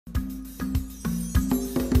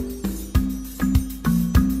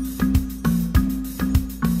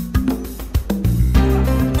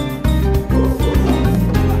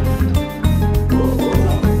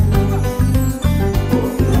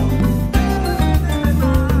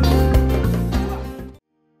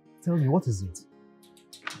Tell me, what is it?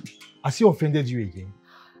 Has he offended you again?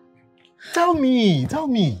 Tell me, tell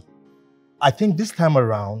me. I think this time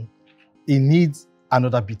around, he needs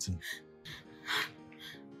another beating.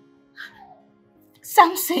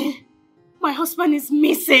 Samson, my husband is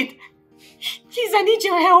missing. Please, I need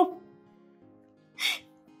your help.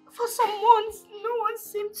 For some months, no one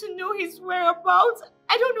seemed to know his whereabouts.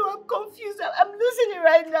 I don't know, I'm confused. I'm losing it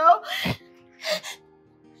right now.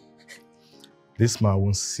 This man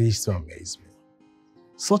won't cease to amaze me.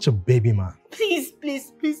 Such a baby man. Please,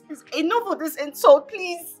 please, please, please. Enough of this insult,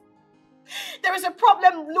 please. There is a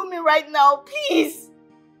problem looming right now. Please.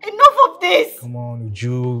 Enough of this. Come on,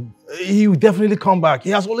 Uju. He will definitely come back.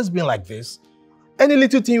 He has always been like this. Any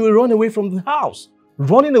little thing, he will run away from the house.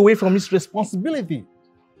 Running away from his responsibility.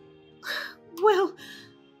 Well,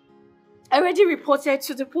 I already reported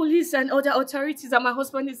to the police and other authorities that my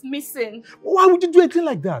husband is missing. Why would you do anything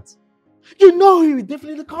like that? You know he will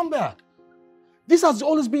definitely come back. This has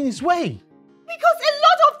always been his way. Because a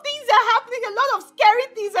lot of things are happening, a lot of scary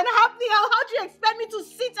things are happening. How do you expect me to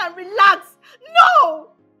sit and relax?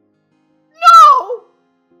 No! No!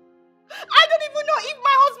 I don't even know if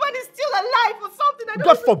my husband is still alive or something.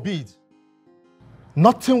 God forbid.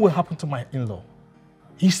 Nothing will happen to my in-law.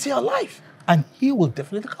 He's still alive and he will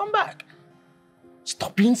definitely come back.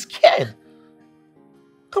 Stop being scared.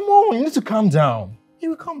 Come on, you need to calm down. He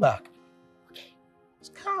will come back. Okay.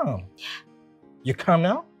 Just calm. Yeah. You calm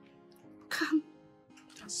now? Calm.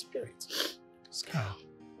 That spirit. Just calm.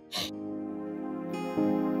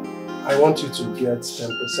 I want you to get 10% of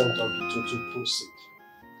the total proceeds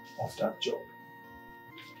of that job.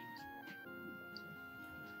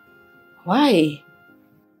 Why?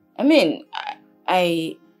 I mean,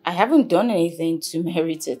 I haven't done anything to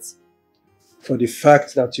merit it. For the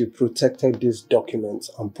fact that you protected these documents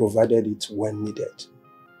and provided it when needed,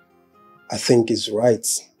 I think it's right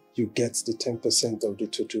you get the 10% of the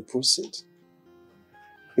total proceeds.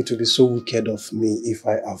 It will be so wicked of me if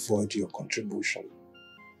I avoid your contribution.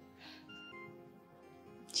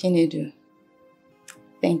 Chinedu,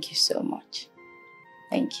 thank you so much.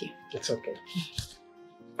 Thank you. It's okay.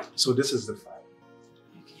 So this is the file.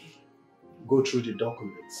 Okay. Go through the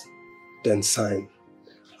documents, then sign.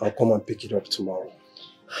 I'll come and pick it up tomorrow.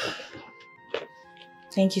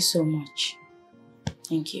 Thank you so much.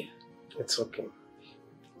 Thank you. It's okay.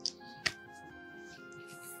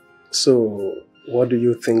 So, what do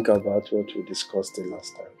you think about what we discussed the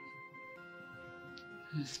last time?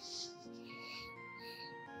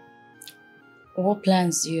 What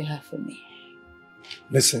plans do you have for me?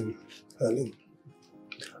 Listen, Helen.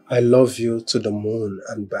 I love you to the moon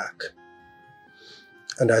and back.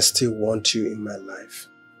 And I still want you in my life.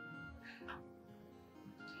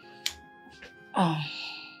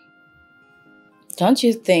 Don't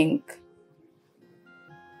you think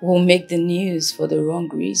we'll make the news for the wrong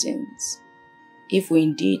reasons if we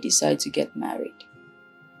indeed decide to get married?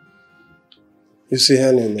 You see,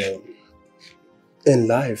 Helen, in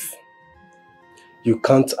life, you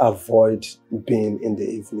can't avoid being in the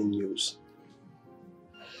evening news.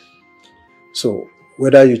 So,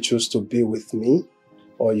 whether you choose to be with me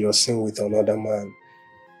or you're seen with another man,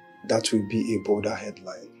 that will be a bolder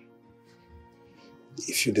headline.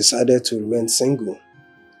 If you decided to remain single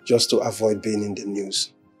just to avoid being in the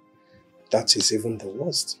news, that is even the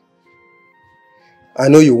worst. I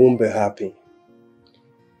know you won't be happy,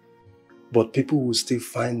 but people will still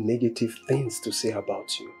find negative things to say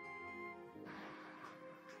about you.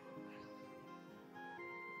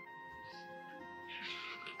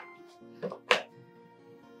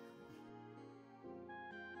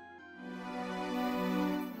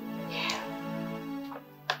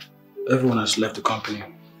 Everyone has left the company.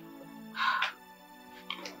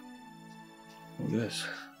 Oh, yes.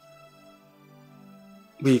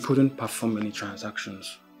 We couldn't perform any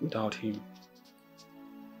transactions without him.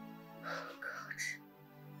 Oh, God.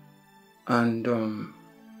 And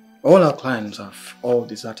all our clients have all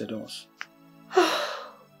deserted us.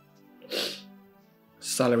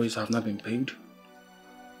 Salaries have not been paid.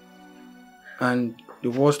 And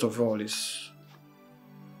the worst of all is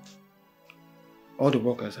all the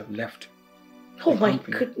workers have left. Oh my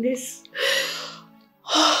goodness.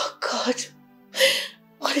 Oh God.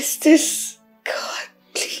 What is this? God,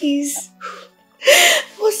 please.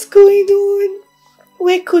 What's going on?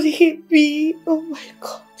 Where could he be? Oh my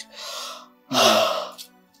God.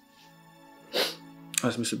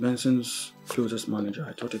 As Mr. Benson's closest manager,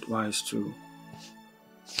 I thought it wise to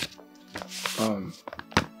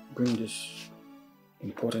bring these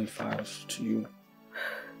important files to you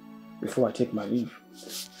before I take my leave.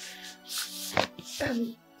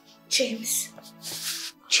 James,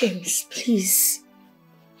 please.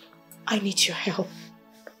 I need your help.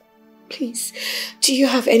 Please, do you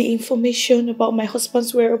have any information about my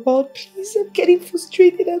husband's whereabouts? Please, I'm getting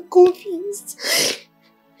frustrated and confused.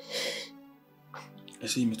 You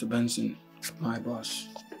see, Mr. Benson, my boss,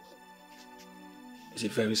 is a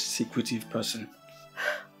very secretive person.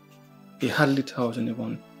 He hardly tells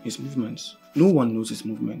anyone his movements. No one knows his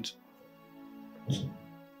movements.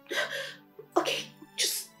 Okay,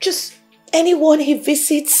 just anyone he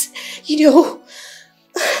visits, you know,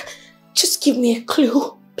 just give me a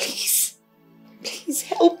clue, please. Please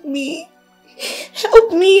help me.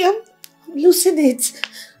 Help me, I'm losing it.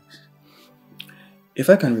 If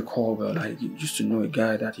I can recall well, I used to know a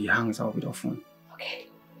guy that he hangs out with often. Okay.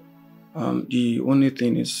 The only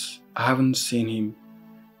thing is, I haven't seen him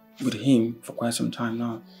with him for quite some time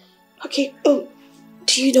now. Okay, oh,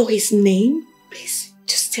 do you know his name? Please,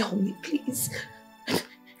 just tell me, please.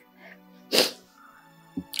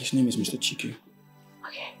 His name is Mr. Chike.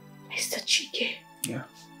 Okay, Mr. Chike. Yeah.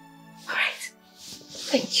 Alright.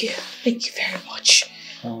 Thank you. Thank you very much.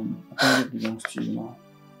 Apparently it belongs to you now.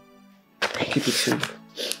 Keep it safe.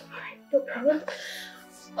 Alright, no problem.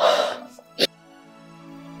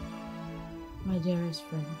 My dearest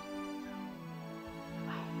friend,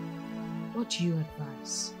 what do you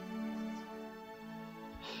advise?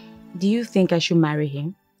 Do you think I should marry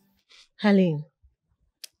him? Helen,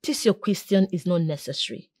 this your question is not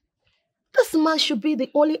necessary. This man should be the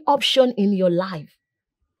only option in your life.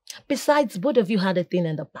 Besides, both of you had a thing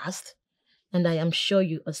in the past, and I am sure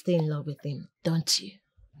you are still in love with him, don't you?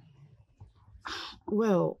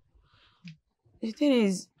 Well, the thing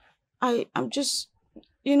is, I'm just,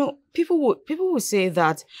 you know, people would say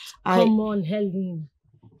that Come on, Helen.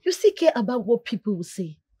 You still care about what people will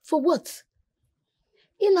say. For what?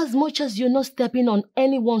 In as much as you're not stepping on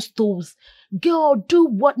anyone's toes, girl, do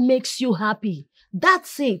what makes you happy.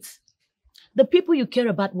 That's it. The people you care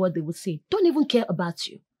about what they will say don't even care about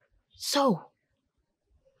you. So,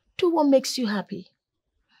 do what makes you happy.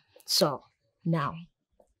 So, now,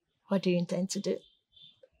 what do you intend to do?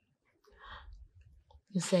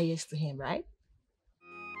 You say yes to him, right?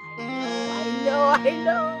 I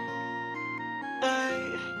know.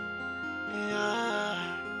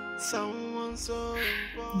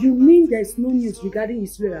 You mean there's no news regarding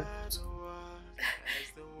his whereabouts?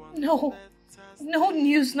 No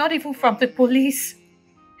news, not even from the police.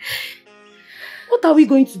 What are we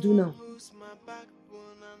going to do now?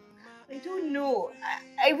 I don't know.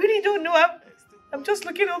 I really don't know. I'm just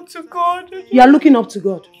looking up to God. You are looking up to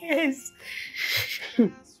God? Yes.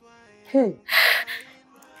 Hey.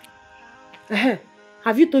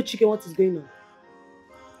 Have you told Chike what is going on?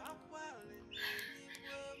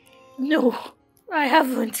 No, I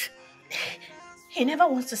haven't. He never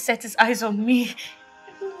wants to set his eyes on me.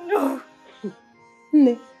 No.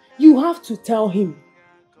 Nne, you have to tell him.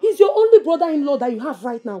 He's your only brother-in-law that you have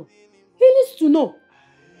right now. He needs to know.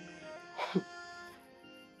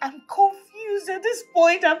 I'm confused at this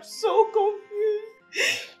point. I'm so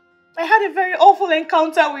confused. I had a very awful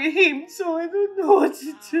encounter with him, so I don't know what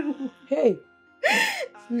to do. Hey.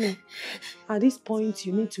 Nne, at this point,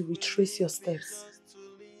 you need to retrace your steps.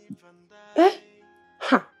 Eh?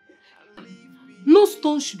 Ha! No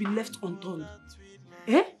stone should be left unturned.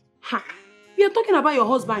 Eh? Ha! We are talking about your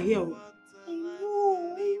husband here.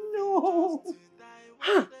 I know.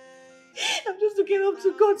 Ha! I'm just looking up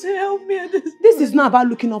to God to help me at this point. This is not about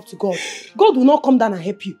looking up to God. God will not come down and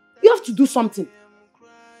help you. You have to do something.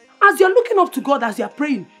 As you're looking up to God, as you're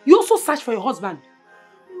praying, you also search for your husband.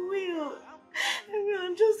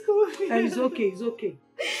 I'm just confused. It's okay, it's okay.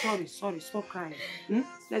 Sorry, stop crying.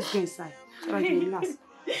 Let's go inside so that you relax.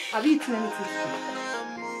 Have you eaten anything?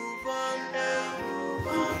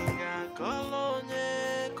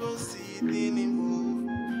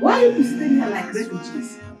 Why are you staying here like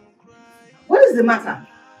refugees? What is the matter?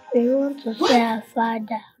 We want to see our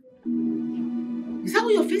father. Is that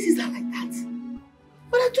why your faces are like that?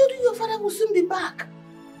 But I told you your father will soon be back.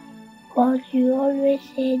 But you always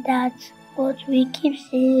say that, but we keep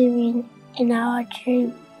seeing him in our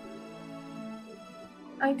dream.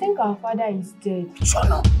 I think our father is dead.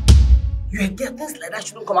 Shut up. You get things like that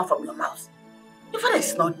shouldn't come out from your mouth. Your father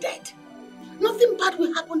is not dead. Nothing bad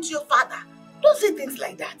will happen to your father. Don't say things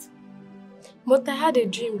like that. But I had a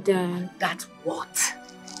dream, Dad. That what?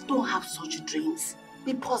 Don't have such dreams.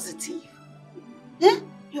 Be positive. Eh?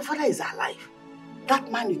 Your father is alive.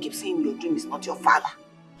 That man you keep seeing in your dream is not your father.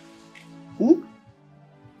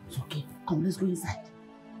 It's okay. Come, let's go inside.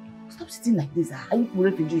 Stop sitting like this. Are you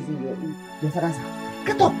refugees in your father's house?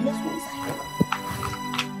 Get up, let's go inside.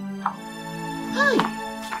 Hi.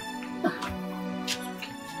 It's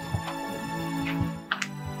okay.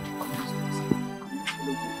 Come, let's go inside.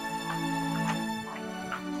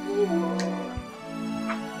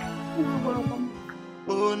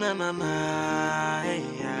 na na,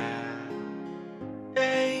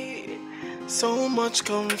 hey, so much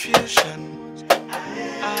confusion.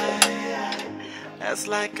 It's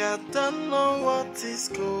like I don't know what is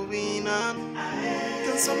going on.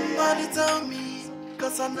 Can somebody tell me?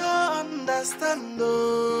 Cause I don't understand.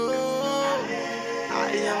 Oh,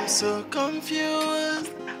 I am so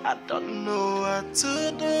confused. I don't know what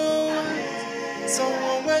to do.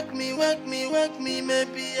 Someone wake me, wake me, wake me.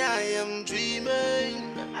 Maybe I am dreaming.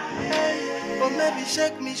 Or maybe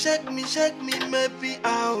shake me, shake me, shake me. Maybe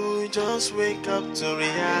I will just wake up to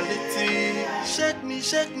reality. Shake me,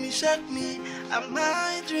 shake me, shake me. Am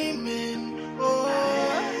I dreaming? Oh,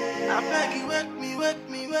 I beg you, wake me, wake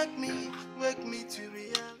me, wake me. Wake me to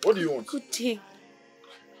reality. What do you want? Good day.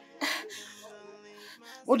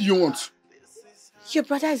 What do you want? Your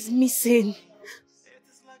brother is missing.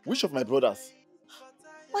 Which of my brothers?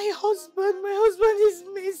 My husband is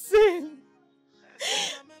missing.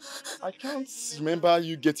 I can't remember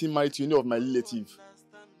you getting married to any of my relatives.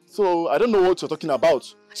 So I don't know what you're talking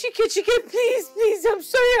about. Chike, please, I'm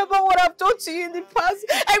sorry about what I've done to you in the past.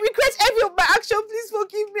 I regret every of my actions. Please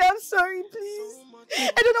forgive me, I'm sorry, please.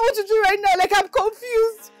 I don't know what to do right now, like I'm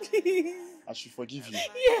confused, please. I should forgive you.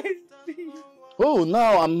 Yes, please. Oh,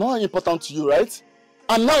 now I'm not important to you, right?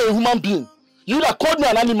 I'm now a human being. You that called me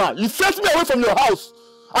an animal. You sent me away from your house.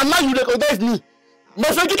 And now you recognize me. My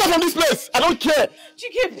friend, get out from this place. I don't care.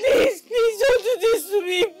 Chike, please, don't do this to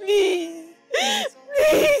me, please.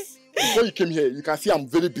 Please. Before you came here, you can see I'm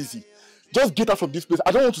very busy. Just get out from this place.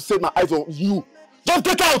 I don't want to set my eyes on you. Just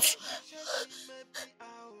get out!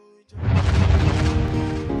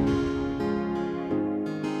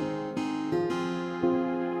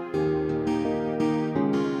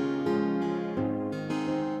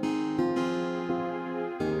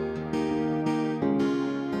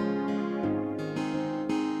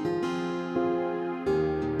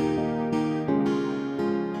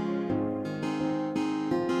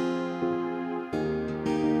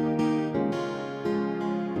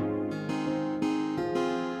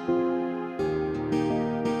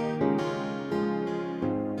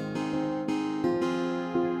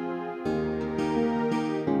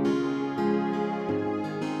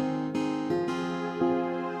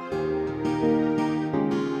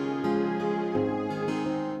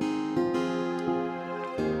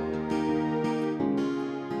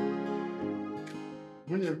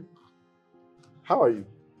 How are you?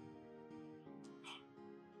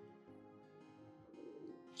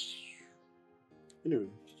 Anyway,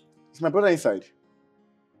 is my brother inside?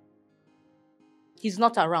 He's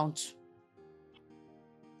not around.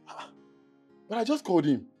 But I just called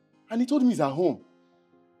him and he told me he's at home.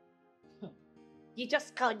 You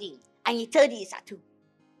just called him and you told him he's at home.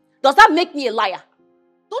 Does that make me a liar?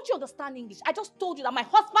 Don't you understand English? I just told you that my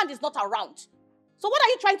husband is not around. So what are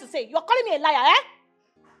you trying to say? You're calling me a liar, eh?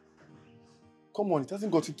 Come on, it hasn't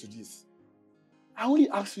got into this. I only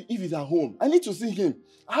asked you if he's at home. I need to see him.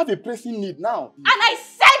 I have a pressing need now. And I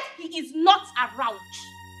said he is not around.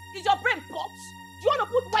 Is your brain pot? Do you want to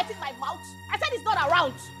put words in my mouth? I said he's not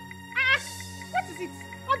around. What is it?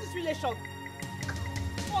 What's this relation?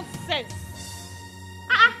 Nonsense.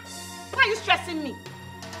 Why are you stressing me?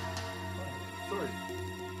 Sorry.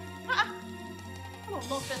 What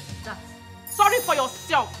nonsense is that? Sorry for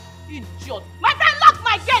yourself, idiot. My friend locked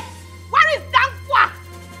my gate. Where is Dankwa?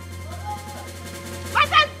 My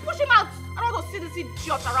friend, push him out. I don't want to see this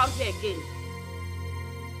idiot around here again.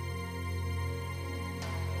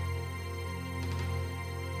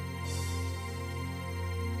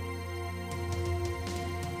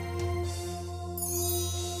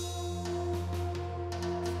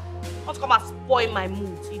 Don't come and spoil my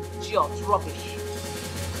mood, idiot, rubbish.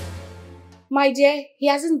 My dear, he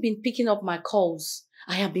hasn't been picking up my calls.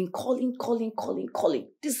 I have been calling.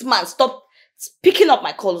 This man stopped picking up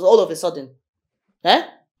my calls all of a sudden. Eh?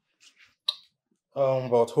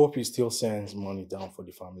 But hope he still sends money down for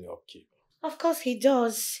the family upkeep. Of course he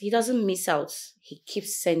does. He doesn't miss out. He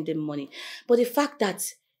keeps sending money. But the fact that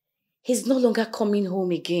he's no longer coming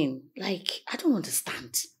home again, like, I don't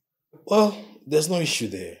understand. Well, there's no issue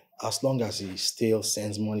there, as long as he still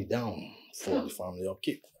sends money down for the family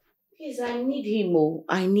upkeep. Please, I need him, oh.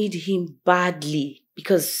 I need him badly.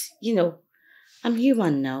 Because, you know, I'm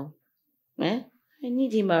human now. Eh? I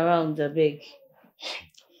need him around, I beg.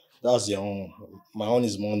 That's your own. My own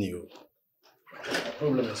is money, oh.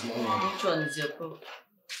 Problem is money. Which one is your problem?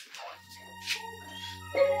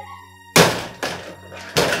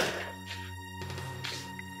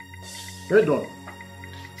 Well done.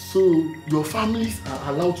 So, your families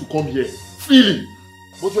are allowed to come here freely,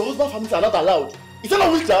 but your husband's families are not allowed. Is that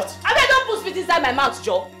not witchcraft? I mean, don't put spit inside my mouth,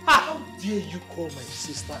 Joe. How dare you call my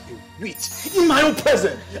sister a witch in my own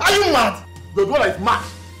presence? Are you mad? You're the one that is mad.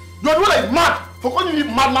 You're the one that is mad for calling me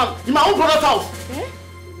madman in my own brother's house.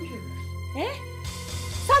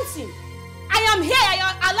 Samson, I am here. I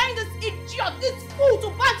am allowing this idiot, this fool to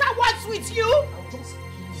banter words with you.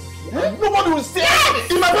 Nobody will say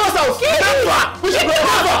in my brother's house. Never. We should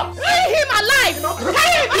never. Leave him alive.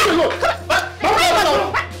 Carry him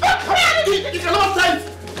out. If you're not tight,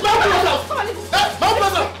 my brother's house. My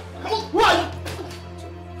brother. Who are you?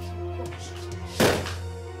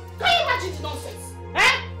 Can you imagine this nonsense?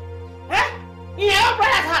 In your own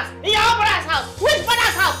brother's house. In your own brother's house. Which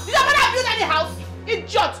brother's house? Did your mother build any house?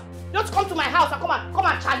 Idiot. Don't come to my house and come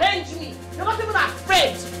and challenge me. You're not even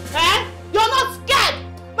afraid. You're not scared.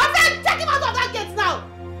 My friend, take him out of that gate now.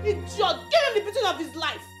 Idiot. Give him the beating of his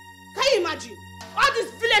life. Can you imagine? All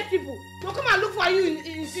these village people, they'll come and look for you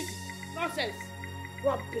in city. Nonsense.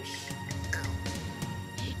 Rubbish.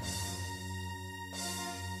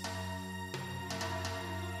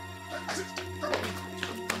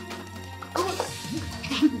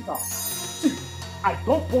 See, I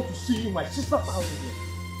don't want to see you in my sister's house again.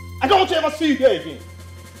 I don't want to ever see you there again.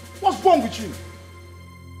 What's wrong with you?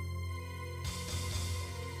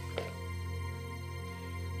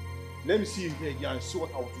 Let me see you here again and see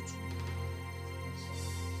what I will do to you.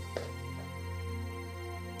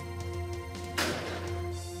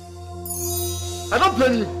 I don't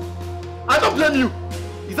blame you. I don't blame you.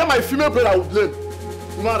 Is that my female brother I will blame?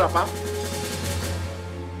 You know that, Papa?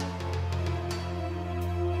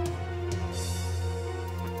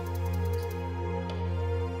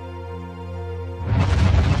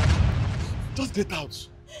 Just get out.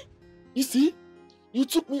 You see? You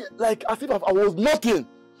took me like as if I was nothing.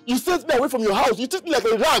 You sent me away from your house. You treat me like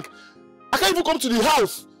a rag. I can't even come to the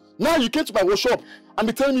house. Now you came to my workshop and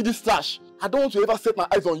be telling me this trash. I don't want to ever set my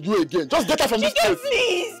eyes on you again. Just get out from this place.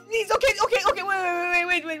 Please. Okay.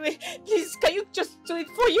 Wait. Please, can you just do it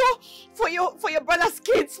for your brother's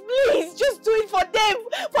kids? Please, just do it for them.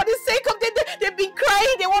 For the sake of them, they've been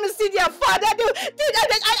crying. They want to see their father.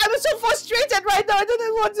 I'm so frustrated right now. I don't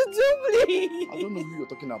know what to do, please. I don't know who you're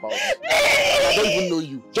talking about. Please. I don't even know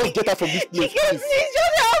you. Just get out from this place, Chicken, please,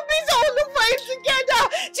 just help me so we'll look for it together.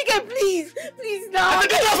 Chicken, please now. I said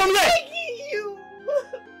get out from here. I'm begging you.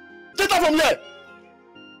 Get out from here.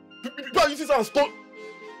 People you see some stone.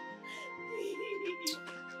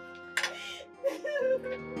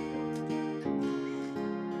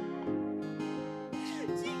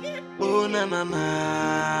 Oh na na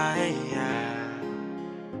na,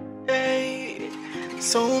 hey,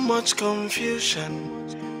 so much confusion.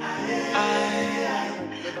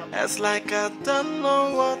 It's like I don't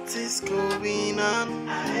know what is going on.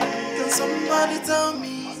 Can somebody tell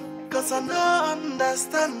me? 'Cause I don't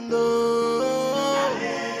understand. Oh,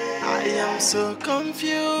 I am so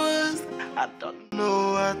confused. I don't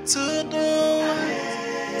know what to do.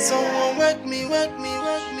 Someone wake me.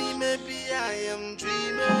 Maybe I am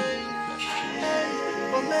dreaming.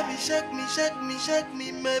 Or maybe shake me.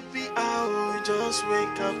 Maybe I will just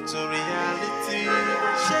wake up to reality.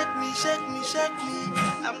 Shake me.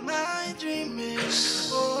 Am I dreaming?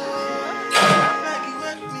 Oh,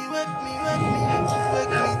 wake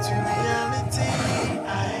me to reality.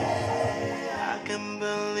 I can't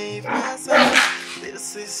believe myself.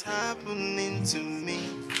 This is happening to me.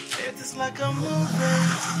 It is like a movie,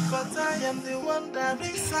 but I am the one that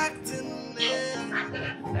is acting there.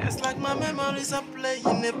 It's like my memories are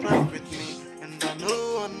playing a prank with me, and I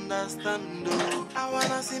don't understand. Oh, I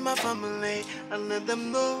wanna see my family and let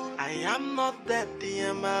them know I am not dead, I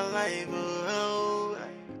am alive. Oh.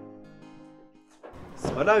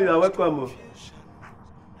 Madam, you are welcome.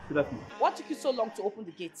 Good afternoon. What took you so long to open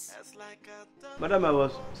the gates? Madam, I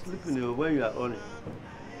was sleeping when you are on it.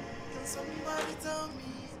 Can somebody tell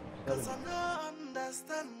me? 'Cause I don't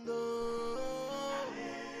understand. Oh,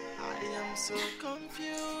 I am so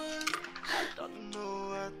confused. I don't know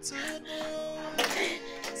what to do.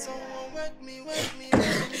 Someone wake me. Maybe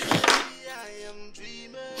I am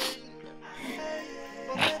dreaming.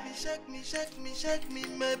 Or maybe shake me.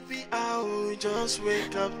 Maybe I will just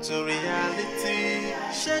wake up to reality.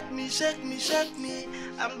 Shake me.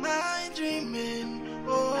 Am I dreaming?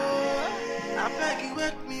 Oh, I beg you,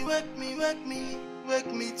 wake me.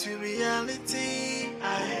 Wake me to reality.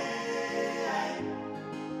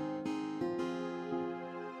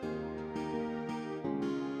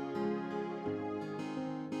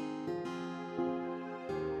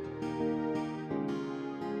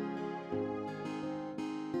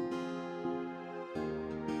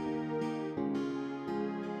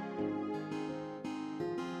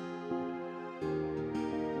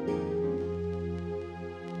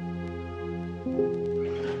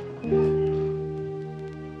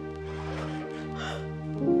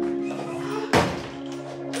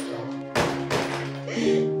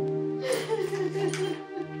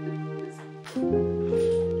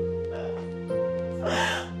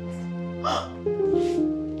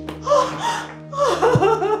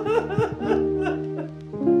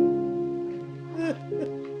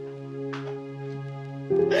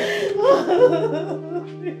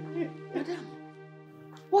 Madam,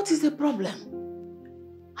 what is the problem?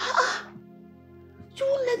 You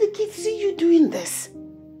won't let the kids see you doing this.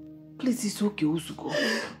 Please, it's okay, Uzuko.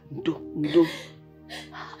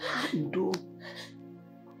 Ndo.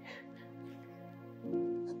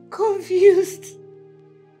 Confused.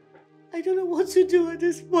 I don't know what to do at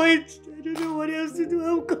this point. I don't know what else to do.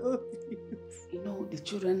 I'm confused. You know, the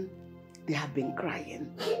children, they have been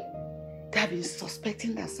crying. They have been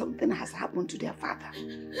suspecting that something has happened to their father.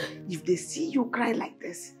 If they see you cry like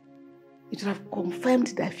this, it will have confirmed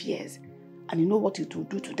their fears. And you know what it will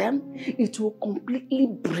do to them? It will completely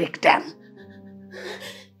break them.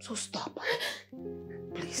 So stop.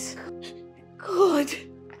 Please. God,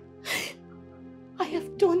 I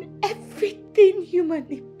have done everything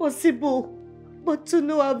humanly possible, but to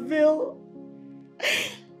no avail.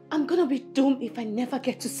 I'm gonna be doomed if I never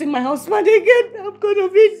get to see my husband again. I'm gonna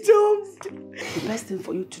be doomed. The best thing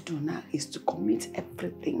for you to do now is to commit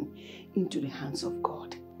everything into the hands of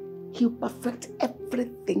God. He'll perfect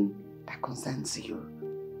everything that concerns you.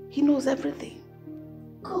 He knows everything.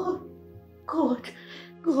 God.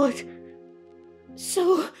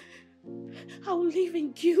 So, I'll live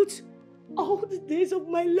in guilt all the days of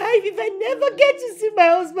my life if I never get to see my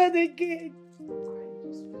husband again.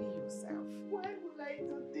 Just free yourself. Why would I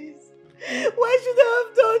do this? Why should I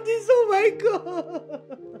have done this? Oh my God.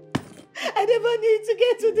 I never need to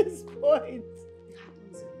get to this point. It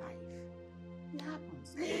happens in life. It happens.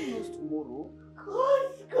 Nobody knows tomorrow.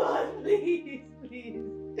 God, please.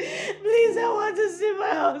 Please, I want to see my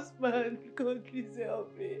husband. God, please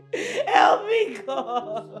help me. Help me,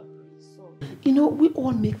 God. You know, we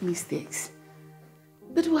all make mistakes.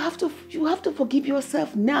 But you have to forgive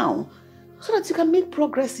yourself now so that you can make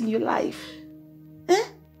progress in your life.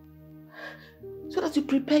 So that you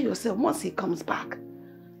prepare yourself once he comes back.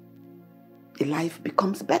 Your life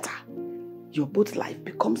becomes better. Your both life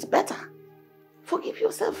becomes better. Forgive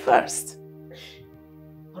yourself first.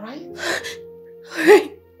 Alright?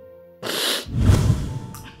 Alright.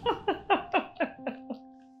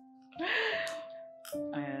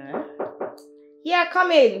 Yeah,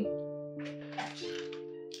 come in.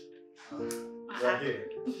 Right here.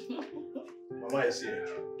 Mama is here.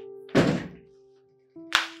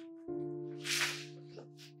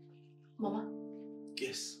 Mama?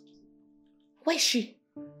 Yes. Where's she?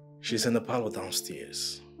 She's in the parlor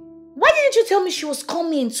downstairs. Why didn't you tell me she was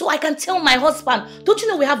coming so I can tell my husband? Don't you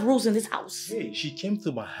know we have rules in this house? Hey, she came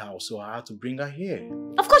to my house, so I had to bring her here.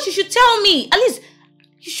 Of course you should tell me. At least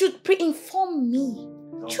you should pre-inform me.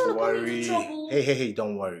 Don't worry. Hey,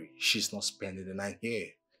 don't worry. She's not spending the night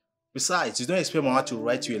here. Besides, you don't expect Mama to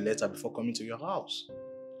write you a letter before coming to your house.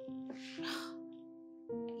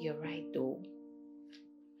 You're right, though.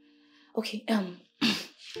 Okay,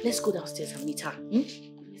 let's go downstairs and meet her.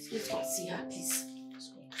 Let's go see her, please.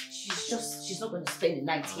 She's not going to spend the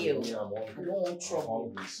night here. I don't want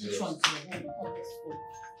trouble. Which one is your home? Let's go.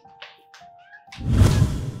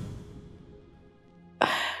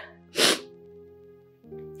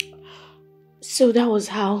 So that was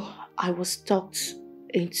how I was talked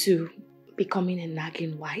into becoming a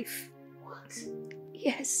nagging wife. What?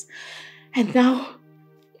 Yes. And now,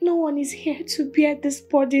 no one is here to bear this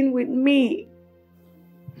burden with me.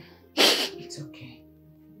 It's okay.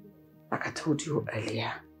 Like I told you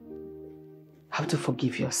earlier, you have to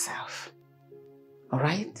forgive yourself.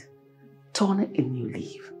 Alright? Turn a new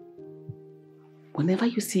leaf. Whenever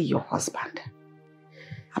you see your husband,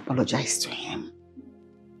 apologize to him.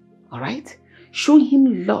 Alright? Show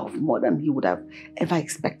him love more than he would have ever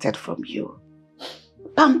expected from you.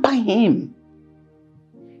 Pamper him.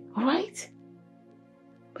 Alright?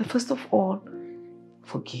 But first of all,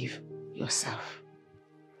 forgive yourself.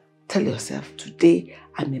 Tell yourself, today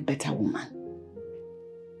I'm a better woman.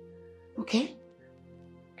 Okay?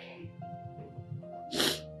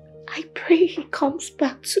 I pray he comes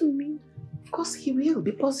back to me. Of course he will.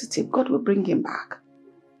 Be positive. God will bring him back.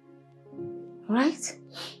 Alright?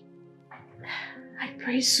 I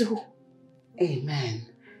pray so. Amen.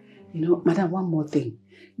 You know, madam, one more thing.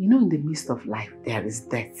 You know, in the midst of life, there is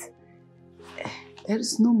death. There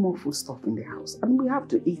is no more food stuff in the house. And we have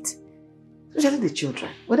to eat. Especially the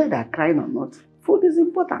children. Whether they are crying or not, food is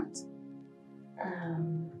important.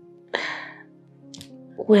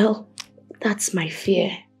 Well, that's my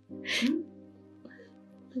fear.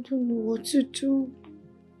 I don't know what to do.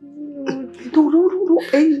 No.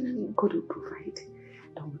 Hey, God will provide.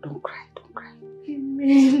 Don't cry.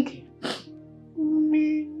 Amen. Okay.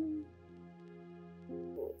 Amen.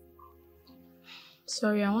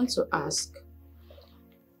 Sorry, I want to ask.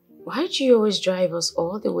 Why do you always drive us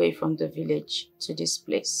all the way from the village to this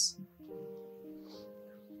place?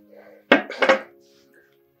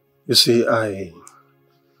 You see, I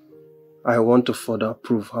want to further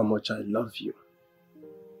prove how much I love you.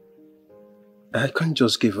 I can't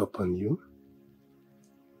just give up on you.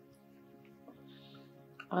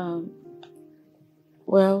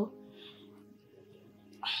 Well,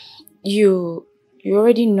 you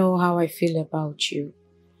already know how I feel about you.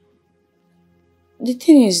 The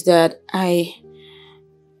thing is that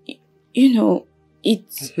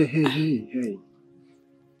it's... Hey.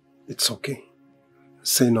 It's okay.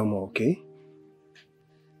 Say no more, okay?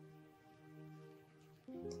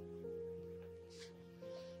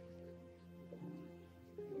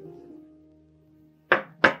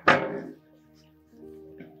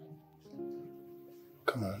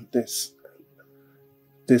 Come on, this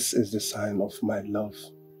is the sign of my love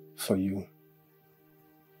for you.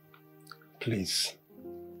 Please,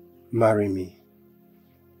 marry me.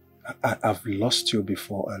 I've lost you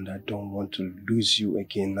before and I don't want to lose you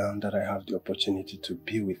again now that I have the opportunity to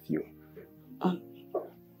be with you.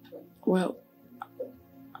 Well,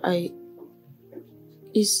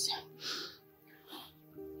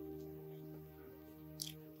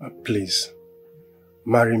 Please,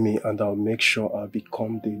 marry me and I'll make sure I'll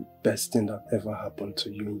become the best thing that ever happened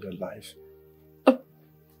to you in your life.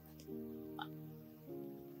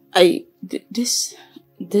 This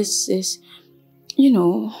is,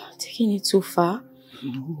 taking it too far.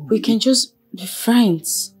 No. We can just be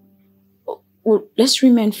friends. Well, let's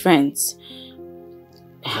remain friends.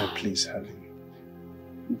 Oh, please, Helen.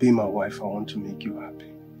 Be my wife. I want to make you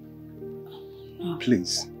happy. No.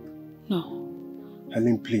 Please. No.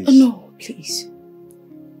 Helen, please. No, please.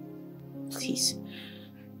 Please.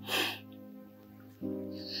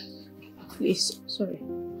 Please, sorry.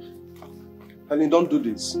 Helen, don't do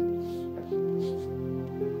this.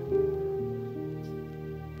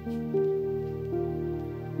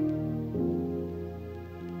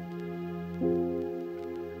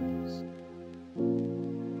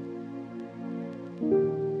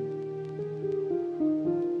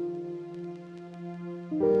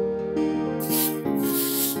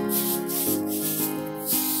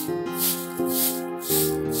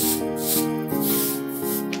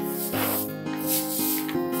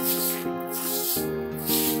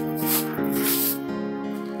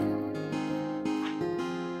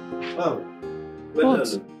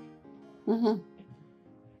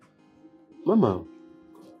 Mama,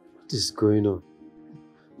 what is going on?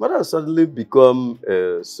 Mother suddenly become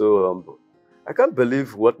so humble. I can't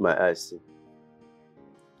believe what my eyes see.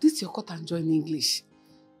 This is your cut and join English.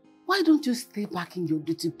 Why don't you stay back in your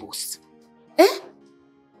duty post? Eh?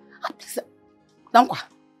 Please, Dankwa,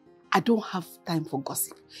 I don't have time for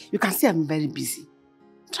gossip. You can see I'm very busy.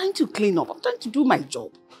 I'm trying to clean up. I'm trying to do my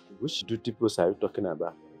job. Which duty post are you talking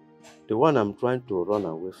about? The one I'm trying to run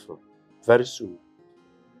away from. Very soon.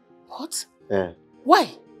 What? Yeah.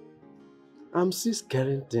 Why? I'm seeing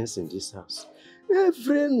scary things in this house.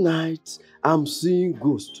 Every night, I'm seeing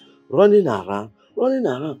ghosts running around,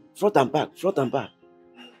 front and back.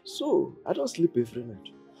 So, I don't sleep every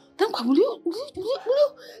night. Dankwa,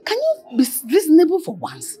 can you be reasonable for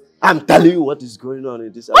once? I'm telling you what is going on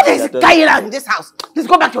in this house. What is going on in this house? Please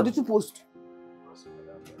go back to your duty post.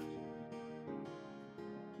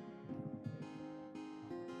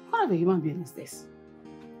 What kind of a human being is this?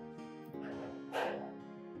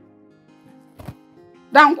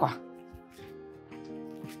 Dankwa.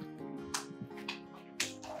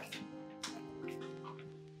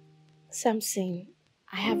 Samson,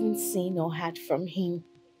 I haven't seen or heard from him.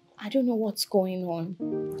 I don't know what's going on.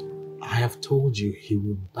 I have told you he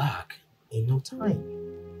will be back in no time.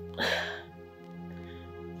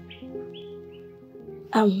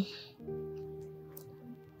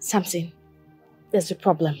 Samson, there's a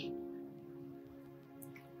problem.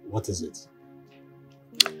 What is it?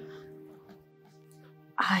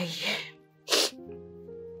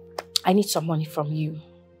 I need some money from you.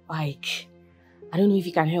 Like, I don't know if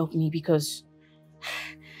you can help me because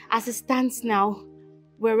as it stands now,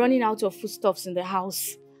 we're running out of foodstuffs in the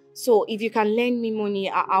house. So if you can lend me money,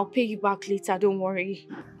 I'll pay you back later, don't worry.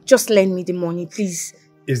 Just lend me the money, please.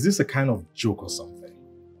 Is this a kind of joke or something?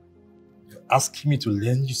 You're asking me to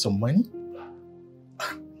lend you some money?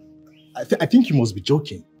 I think you must be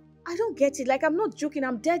joking. I don't get it. Like, I'm not joking.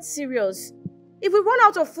 I'm dead serious. If we run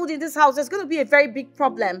out of food in this house, there's going to be a very big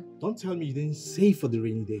problem. Don't tell me you didn't save for the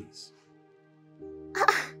rainy days.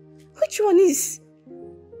 Which one is?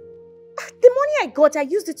 The money I got, I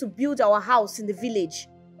used it to build our house in the village.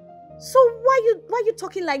 So why you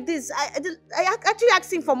talking like this? I actually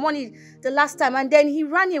asked him for money the last time and then he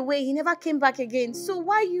ran away. He never came back again. So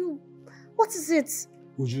what is it?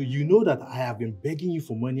 Uju, you know that I have been begging you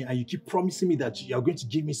for money and you keep promising me that you are going to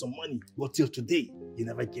give me some money. But till today, you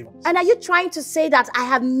never gave us. And are you trying to say that I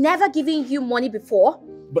have never given you money before?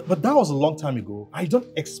 But that was a long time ago. I don't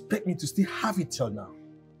expect me to still have it till now.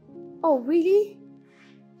 Oh, really?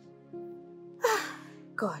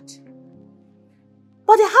 God.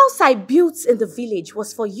 But the house I built in the village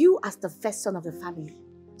was for you as the first son of the family.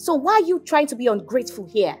 So why are you trying to be ungrateful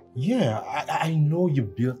here? Yeah, I know you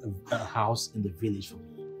built a house in the village for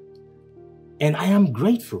me. And I am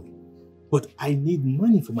grateful. But I need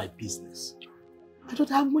money for my business. I don't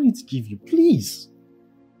have money to give you, please.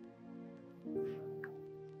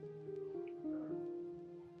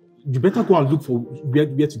 You better go and look for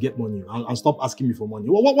where to get money and stop asking me for money.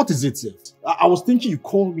 What is it yet? I was thinking you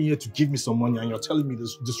called me here to give me some money and you're telling me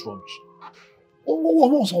this rubbish.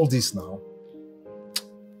 What's all this now?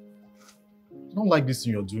 I don't like this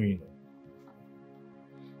thing you're doing.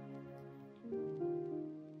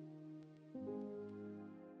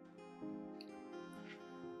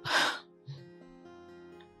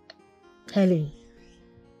 Helen,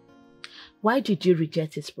 why did you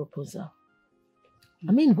reject his proposal?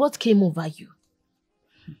 I mean, what came over you?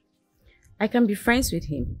 I can be friends with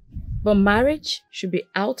him, but marriage should be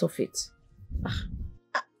out of it.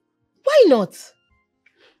 Why not?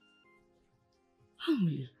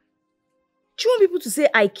 Do you want people to say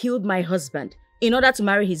I killed my husband in order to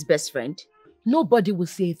marry his best friend? Nobody will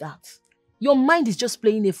say that. Your mind is just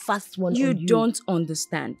playing a fast one on you. You don't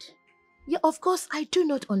understand. Yeah, of course, I do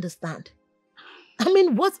not understand. I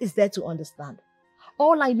mean, what is there to understand?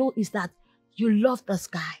 All I know is that you love this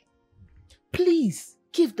guy. Please,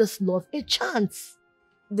 give this love a chance.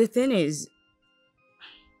 The thing is...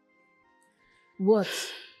 What?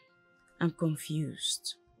 I'm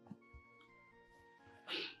confused.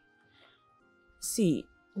 See,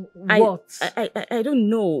 what? I don't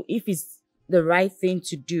know if it's the right thing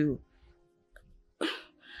to do. I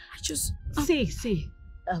just... See,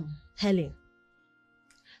 Helen,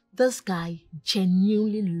 this guy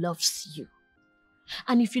genuinely loves you.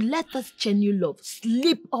 And if you let this genuine love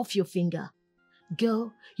slip off your finger,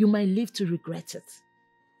 girl, you might live to regret it.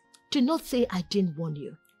 Do not say I didn't warn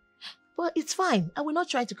you. But it's fine. I will not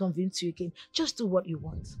try to convince you again. Just do what you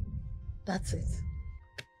want. That's it.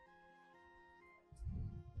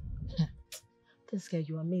 This guy,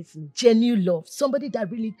 you're amazing. Genuine love. Somebody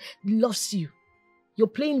that really loves you. You're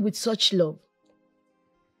playing with such love.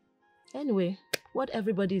 Anyway, what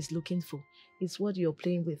everybody is looking for is what you're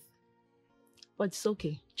playing with. But it's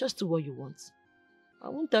okay. Just do what you want. I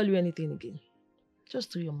won't tell you anything again.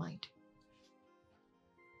 Just do your mind.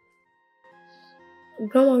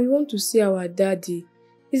 Grandma, we want to see our daddy.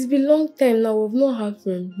 It's been a long time now. We've not heard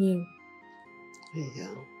from him. Hey,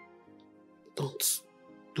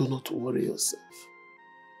 do not worry yourself.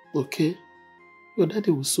 Okay? Your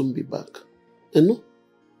daddy will soon be back. You know?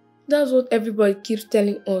 That's what everybody keeps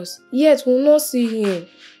telling us. Yet we'll not see him.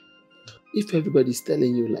 If everybody's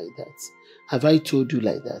telling you like that, have I told you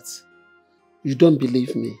like that? You don't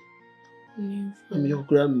believe me. I'm your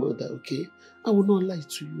grandmother, okay? I will not lie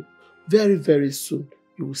to you. Very, very soon,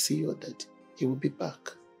 you will see your daddy. He will be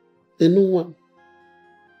back. There's no one.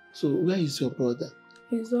 So, where is your brother?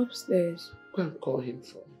 He's upstairs. Go and call him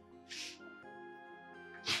for me.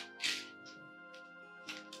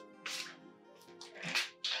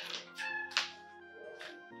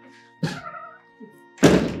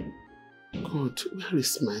 God, where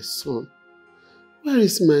is my son? Where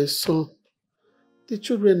is my son? The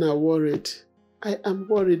children are worried. I am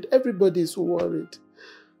worried. Everybody is worried.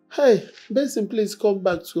 Hey, Benson, please come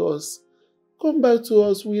back to us. Come back to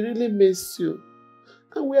us. We really miss you.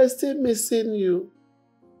 And we are still missing you.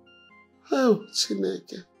 Oh,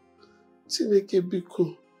 Chineke. Chineke,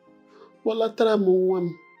 biko. Walatara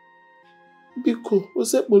mwam. Biko,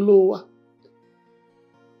 osekpolowa.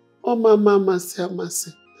 O mama amasi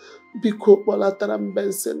amasi. Biko, walatara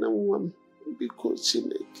Benson na mwam. Biko,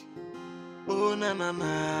 Chineke. Oh, na na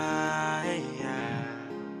na,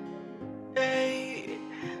 hey,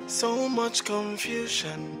 so much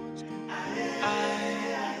confusion.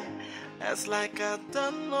 It's like I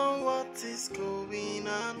don't know what is going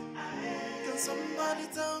on. Can somebody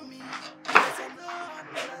tell me?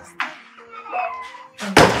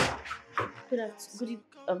 Good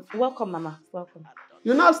welcome, Mama. Welcome.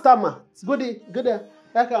 You know, Stammer. Goody.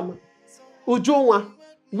 Welcome. Uju,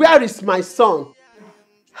 where is my son?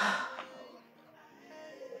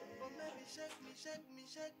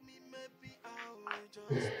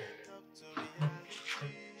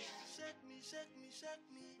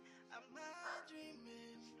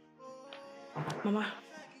 Mama,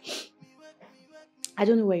 I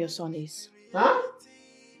don't know where your son is. Huh?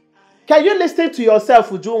 Can you listen to yourself,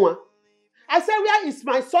 Ujunwa? I said, where is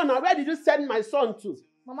my son and where did you send my son to?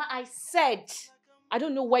 Mama, I said, I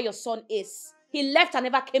don't know where your son is. He left and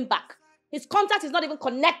never came back. His contact is not even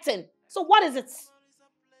connecting. So what is it?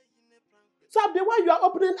 So I'm the one you are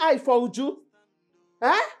opening eye for, Uju.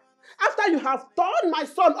 Eh? After you have turned my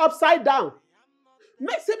son upside down,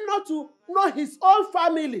 makes him not to know his own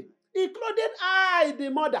family, including I, the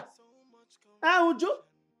mother. Uju?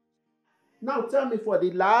 Now tell me for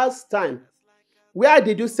the last time, where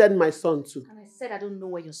did you send my son to? And I said I don't know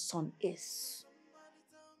where your son is.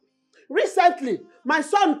 Recently, my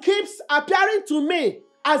son keeps appearing to me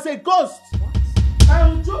as a ghost. What?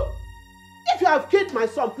 Uju, if you have killed my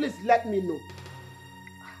son, please let me know.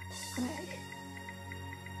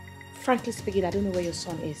 Frankly speaking, I don't know where your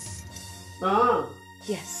son is.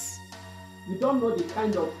 Yes. You don't know the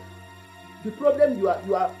kind of problem you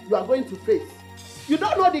are going to face. You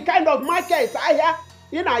don't know the kind of market I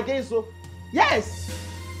hear in Agezo. Yes.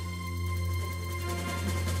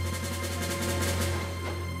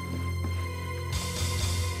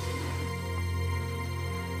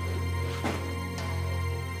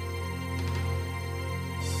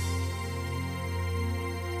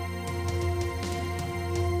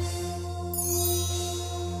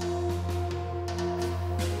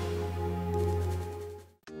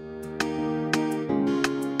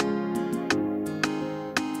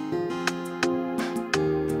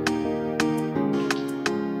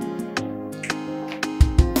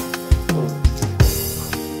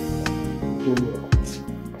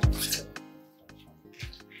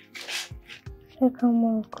 Welcome,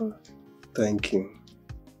 Uncle. Thank you.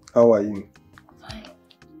 How are you? Fine.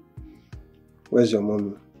 Where's your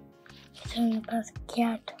mommy? It's in the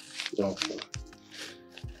backyard. Okay.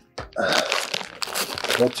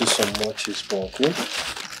 I got you some more cheese ball, okay?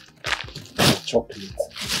 Chocolate.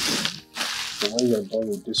 So when you're done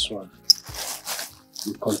with this one,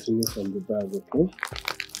 you continue from the bag, okay?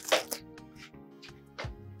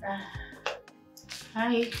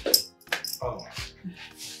 Hi. Oh.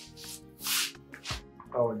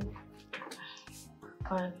 How are you?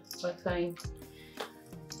 Fine, but fine.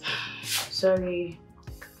 Sorry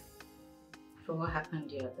for what happened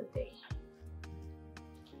the other day.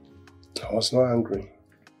 I was not angry.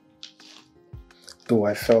 Though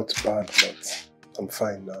I felt bad, but I'm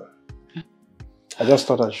fine now. I just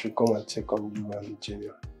thought I should come and check on you and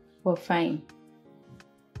Junior. Well, fine.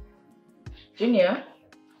 Junior?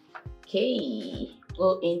 Okay.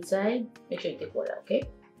 Go inside. Make sure you take water, okay?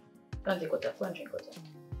 Go and take water. Go and drink water.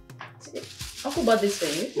 Uncle bought this for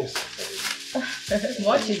you. Yes.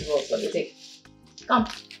 More cheese balls. Let me take. Come.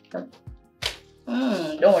 Come.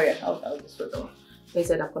 Don't worry. I'll just put them. They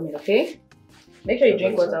said I'm coming, okay? Make sure you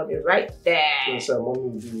drink water. I'll be right there. Yes, sir. Mommy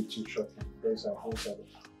will do it too shortly. There's a whole time.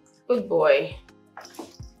 Good boy.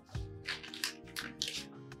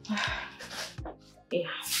 Yeah,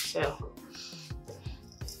 so.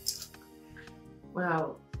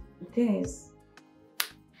 Wow. The thing is,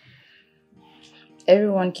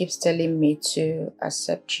 everyone keeps telling me to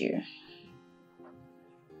accept you.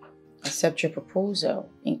 Accept your proposal,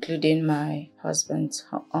 including my husband's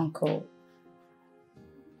uncle.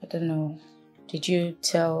 I don't know. Did you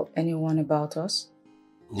tell anyone about us?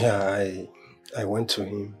 Yeah, I went to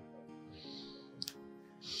him.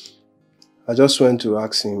 I just went to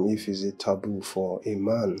ask him if it's a taboo for a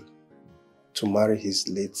man to marry his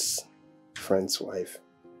late friend's wife.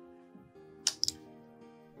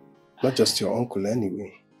 Not just your uncle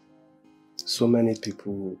anyway. So many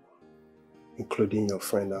people, including your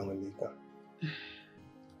friend Angelica.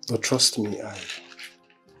 But trust me,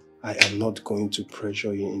 I am not going to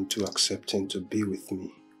pressure you into accepting to be with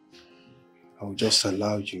me. I will just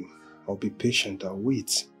allow you. I'll be patient. I'll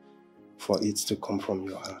wait for it to come from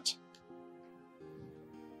your heart.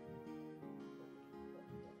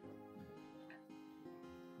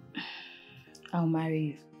 I'll marry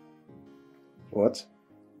you. What?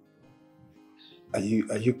 Are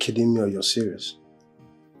you kidding me or you're serious?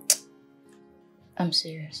 I'm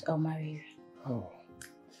serious. I'll marry you. Oh.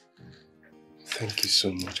 Thank you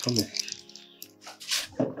so much. Come here.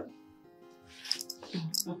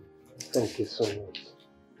 Thank you so much.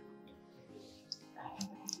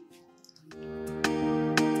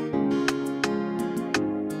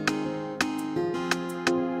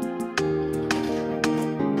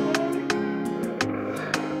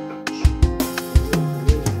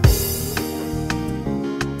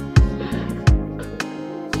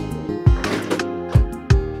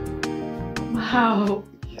 Wow.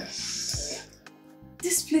 Yes.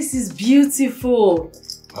 This place is beautiful.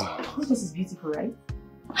 Wow. This place is beautiful, right?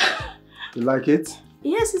 You like it?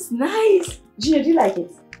 Yes, it's nice. Gina, do you like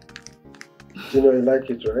it? You know you like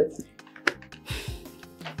it, right?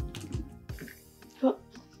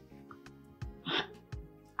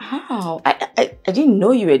 Wow, I didn't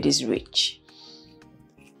know you were this rich.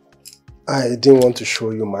 I didn't want to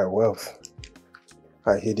show you my wealth.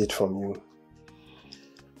 I hid it from you.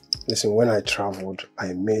 Listen, when I traveled,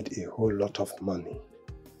 I made a whole lot of money.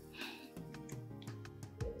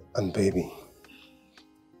 And baby,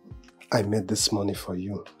 I made this money for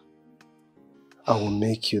you. I will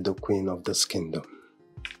make you the queen of this kingdom.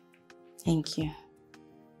 Thank you.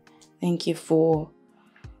 Thank you for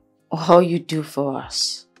all you do for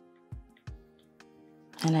us.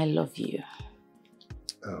 And I love you.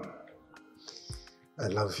 Oh, I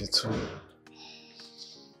love you too.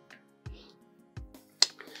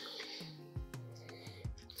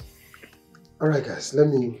 Alright guys, let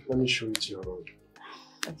me show you to your room.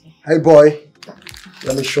 Okay. Hey boy,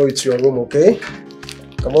 let me show you to your room, okay?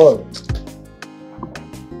 Come on.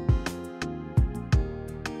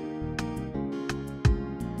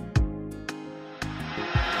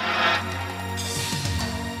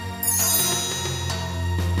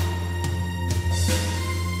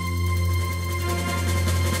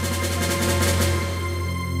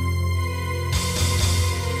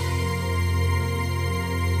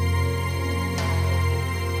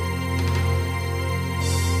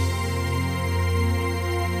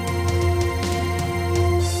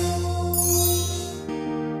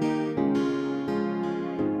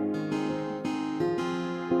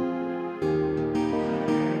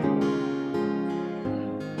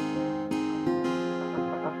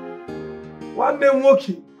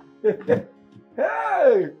 Monkey.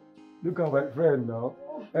 Hey, look at my friend now.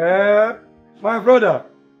 My brother.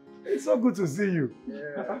 It's so good to see you.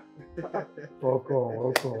 Yeah.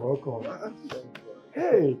 Welcome.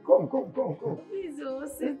 Hey, come. Please,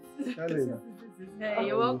 sit. Hey,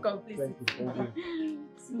 you're welcome. Please. Thank you.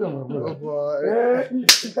 Sit down, my brother.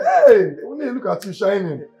 Hey, only look at you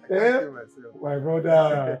shining. My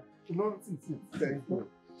brother. Thank you.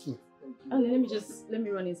 And let me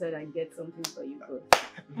run inside and get something for you, bro.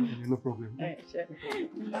 No problem. Alright, sure.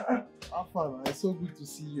 Afan, it's so good to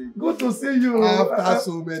see you. Good to see you. After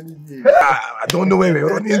so many years. I don't know where we're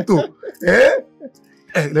running into.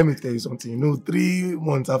 Let me tell you something. You know, 3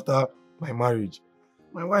 months after my marriage,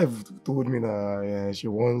 my wife told me that she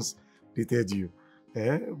once dated you.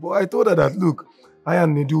 But I told her that, look, I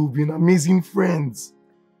and Nedu have been amazing friends.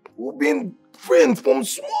 We've been friends from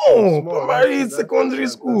small primary, secondary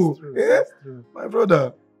school. That's true. My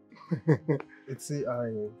brother.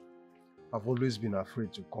 I've always been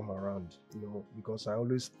afraid to come around, you know, because I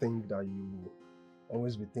always think that you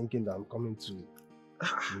always be thinking that I'm coming to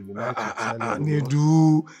reunite with you.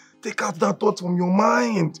 Nedu, take out that thought from your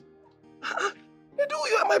mind. Nedu,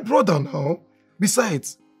 you are my brother now.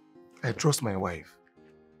 Besides, I trust my wife.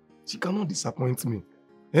 She cannot disappoint me.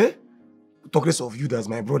 Talk less of you as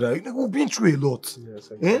my brother. We've been through a lot. Yes,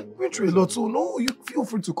 exactly. We've been through a lot, so no, you feel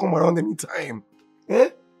free to come around anytime.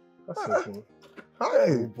 That's okay. Hi.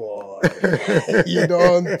 Oh boy. You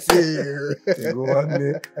don't see.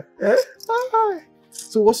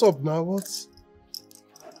 So what's up now?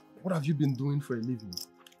 What have you been doing for a living?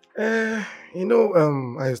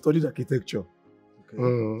 I studied architecture.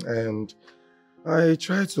 Okay. And I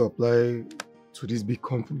tried to apply to these big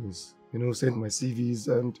companies, send my CVs,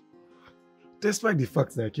 and despite the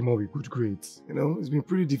fact that I came up with good grades, it's been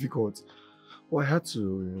pretty difficult. But I had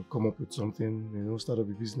to come up with something, start up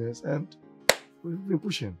a business, and we've been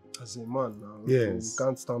pushing. As a man now, yes. You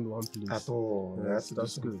can't stand one place. At all. That's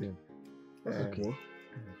good. That's okay.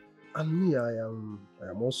 And me, I am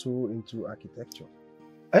also into architecture.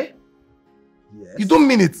 Hey? Yes. You don't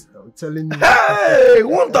mean it? I'm telling you. Hey,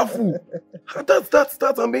 wonderful.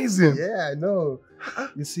 That's amazing. Yeah, I know.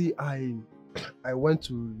 You see, I went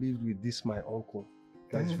to live with my uncle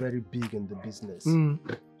that's very big in the business.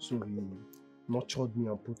 So he nurtured me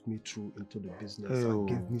and put me through into the business and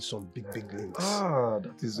gave me some big links.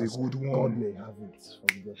 That is a good one. God may have it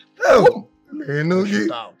from there. Oh,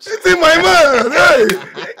 it's in my mind. Hey.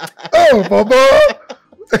 Oh, Baba.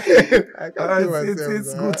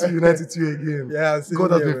 It's good to unite with you again. Yeah,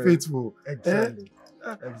 God has been faithful. Exactly.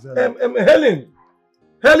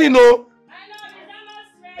 Helen, no.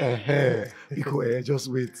 Because just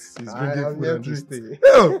wait. He's bringing food and drink.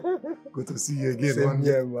 Oh, good to see you again. Same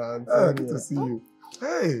here, man. Good to see you.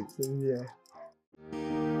 Hey. Same here.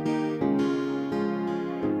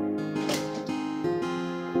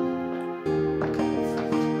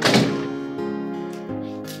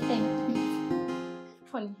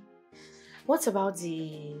 Funny. What about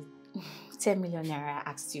the 10 million naira I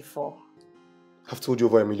asked you for? I've told you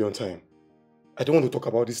over 1 million times. I don't want to talk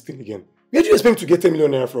about this thing again. Where do you expect to get 10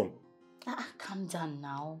 million naira from? Calm down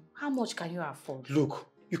now. How much can you afford? Look,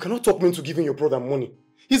 you cannot talk me into giving your brother money.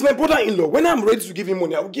 He's my brother-in-law. When I'm ready to give him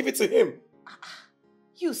money, I will give it to him.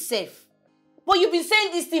 You safe. But you've been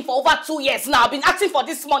saying this thing for over 2 years now. I've been asking for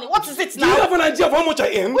this money. What is it now? Do you have an idea of how much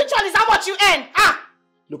I earn? Which one is how much you earn? Ah!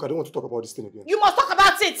 Look, I don't want to talk about this thing again. You must talk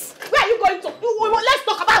about it. Where are you going to? Let's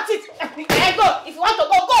talk about it. Go. If you want to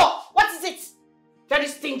go, go. What is it? Very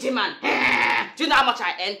stingy man. Do you know how much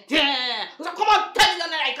I earn? Come on, 10 million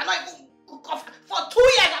naira. I cannot even cook off. For 2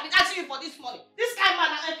 years I've been asking you for this money. This kind of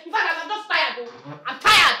man, in fact, I'm just tired. I'm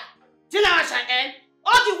tired. Do you know how much I earn?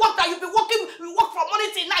 All the work that you've been working, we work from morning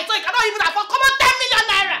till night, so you cannot even afford. Come on, 10 million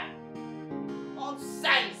naira.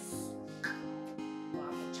 Nonsense.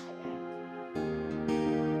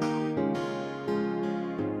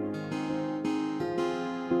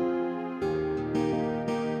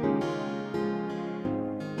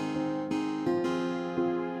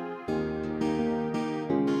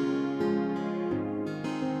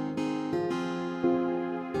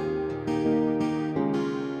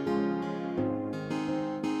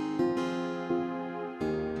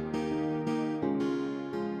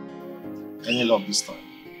 Any love this time?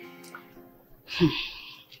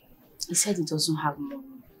 He said he doesn't have money.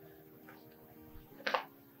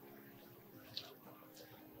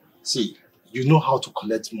 See, you know how to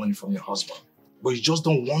collect money from your husband, but you just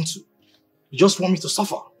don't want to. You just want me to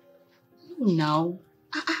suffer. No, now.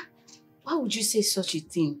 Why would you say such a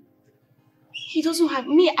thing? He doesn't have...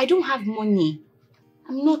 Me, I don't have money.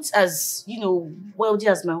 I'm not as, wealthy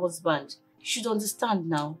as my husband. You should understand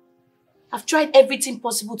now. I've tried everything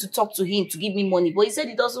possible to talk to him to give me money, but he said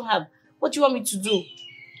he doesn't have. What do you want me to do?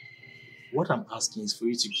 What I'm asking is for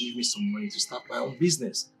you to give me some money to start my own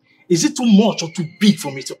business. Is it too much or too big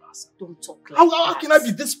for me to ask? Don't talk like How can I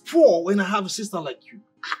be this poor when I have a sister like you?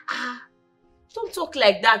 Don't talk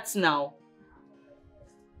like that now.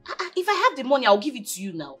 If I have the money, I'll give it to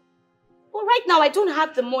you now. But right now, I don't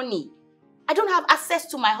have the money. I don't have access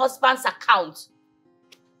to my husband's account.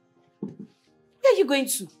 Where are you going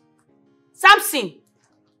to? Samson,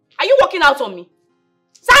 are you walking out on me?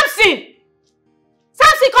 Samson!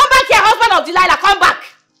 Samson, come back here, husband of Delilah, come back!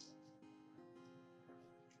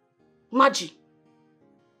 Maggie,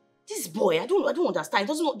 this boy, I don't understand. He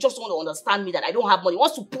doesn't just want to understand me that I don't have money. He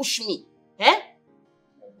wants to push me. Eh?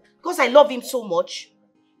 Because I love him so much.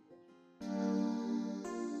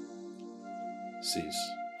 Sis,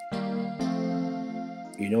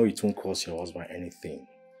 you know it won't cost your husband anything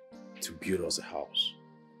to build us a house.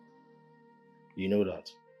 You know that.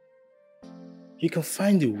 You can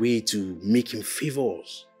find a way to make him favor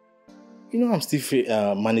us. You know I'm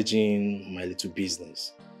still managing my little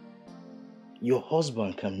business. Your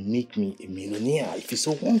husband can make me a millionaire if he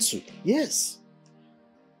so wants to. Yes.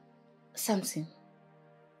 Samson,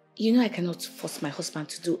 you know I cannot force my husband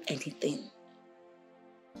to do anything.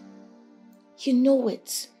 You know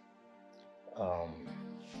it.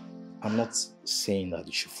 I'm not saying that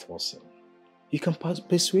you should force him. You can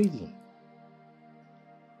persuade him.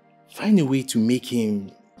 Find a way to make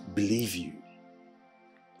him believe you.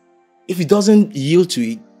 If he doesn't yield to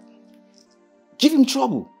it, give him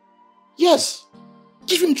trouble. Yes,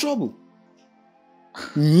 give him trouble.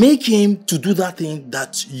 Make him to do that thing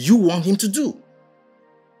that you want him to do.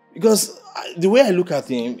 Because the way I look at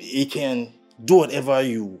him, he can do whatever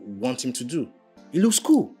you want him to do. He looks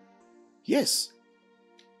cool. Yes.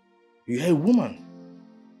 You're a woman.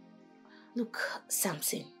 Look,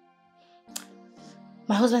 Samson.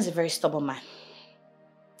 My husband is a very stubborn man.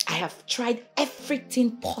 I have tried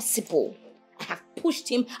everything possible. I have pushed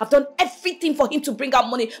him. I've done everything for him to bring out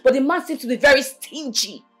money, but the man seems to be very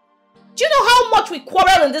stingy. Do you know how much we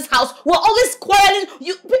quarrel in this house? We're always quarreling.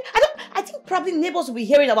 I think probably neighbors will be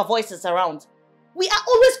hearing our voices around. We are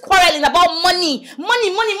always quarreling about money. Money.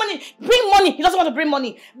 Bring money. He doesn't want to bring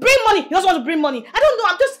money. Bring money. He doesn't want to bring money. I don't know.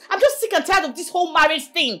 I'm just sick and tired of this whole marriage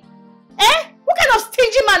thing. Eh? What kind of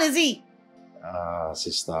stingy man is he?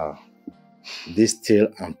 Sister, this tale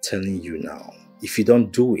I'm telling you now, if you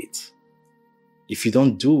don't do it,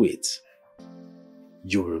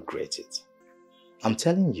 you'll regret it. I'm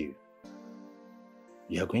telling you,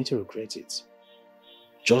 you are going to regret it.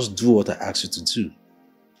 Just do what I asked you to do.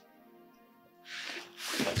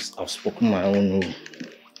 I've spoken my own rule.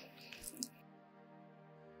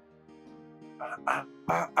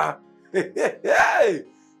 Hey,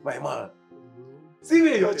 my man. See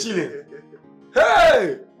where you're chilling.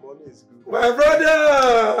 Hey! Money is good. My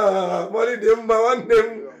brother! Money them, my one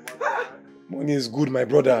them. Money is good, my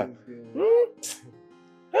brother.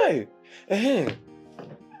 Hey!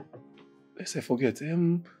 Lest I forget,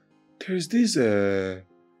 there is this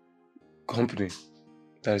company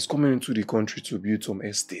that is coming into the country to build some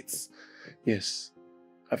estates. Yes.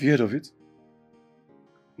 Have you heard of it?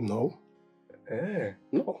 No.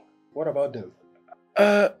 No. What about them?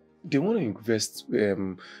 They want to invest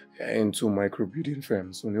into micro building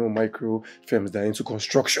firms, micro firms that are into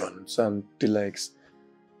constructions and the likes.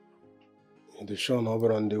 The show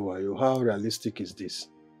how realistic is this?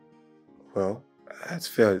 Well, I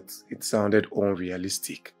felt it sounded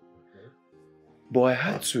unrealistic. But I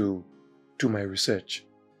had to do my research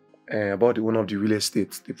about one of the real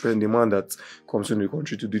estate, the man that comes into the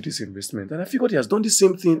country to do this investment. And I figured he has done the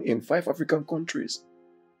same thing in 5 African countries.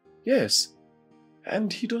 Yes.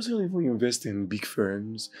 And he doesn't even invest in big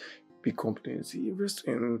firms, big companies. He invests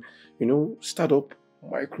in, startup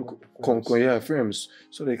micro firms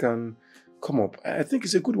so they can come up. I think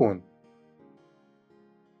it's a good one.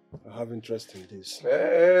 I have interest in this.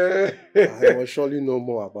 I will surely know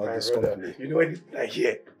more about this company. You know anything I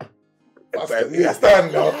hear? You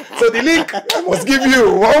understand now? So the link I must give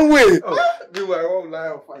you one way. Do my own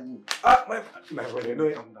lie for you. My brother, you know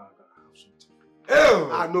I'm down.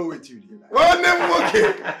 I know what you did. Oh, no,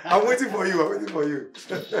 okay. I'm waiting for you.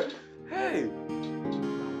 Hey.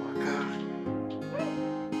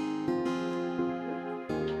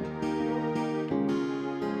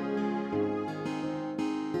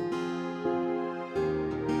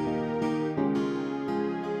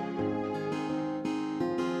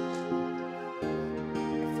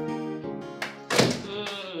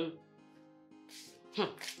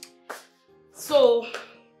 So,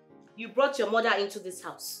 you brought your mother into this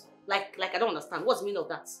house. Like I don't understand. What's the meaning of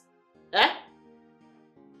that? Eh? I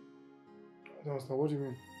don't understand. What do you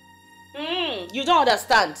mean? You don't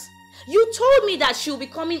understand. You told me that she'll be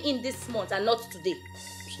coming in this month and not today.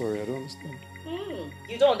 Sorry, I don't understand.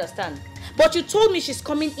 You don't understand. But you told me she's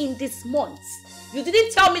coming in this month. You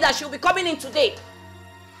didn't tell me that she'll be coming in today.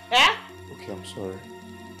 Eh? Okay, I'm sorry.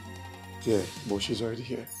 Yeah, but she's already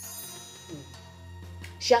here.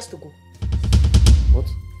 She has to go. What?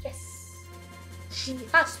 Yes. She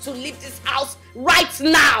has to leave this house right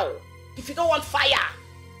now. If you don't want fire.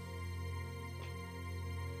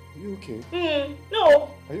 Are you okay?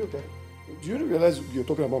 No. Are you okay? Do you realize you're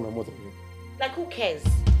talking about my mother here? Like, who cares?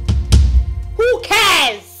 Who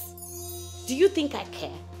cares? Do you think I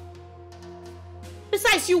care?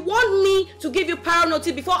 Besides, you want me to give you prior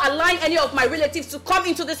notice before allowing any of my relatives to come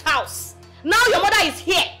into this house. Now your mother is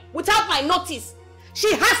here without my notice.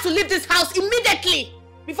 She has to leave this house immediately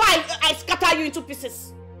before I scatter you into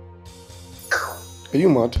pieces. Are you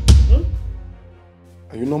mad?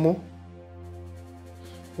 Are you normal?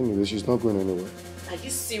 Anyway, she's not going anywhere. Are you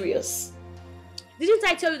serious? Didn't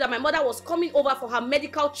I tell you that my mother was coming over for her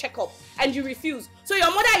medical checkup and you refused? So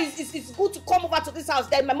your mother is good to come over to this house,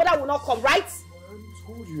 then my mother will not come, right? I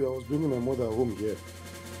told you I was bringing my mother home here.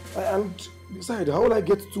 And besides, how will I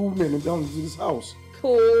get 2 men down to this house?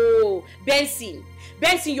 Oh, Benson,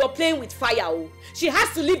 you're playing with fire. Oh. She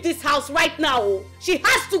has to leave this house right now. Oh. She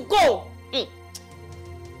has to go.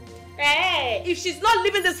 Hey, if she's not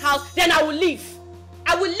leaving this house, then I will leave.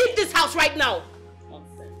 I will leave this house right now.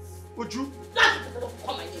 Nonsense. Would you? Don't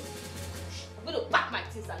call my name. I'm going to pack my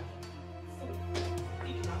things and leave.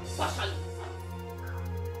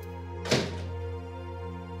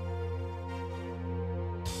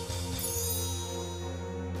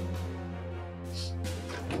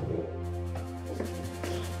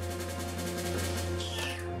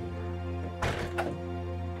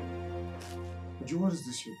 Uju, what is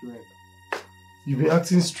this you're doing? You've been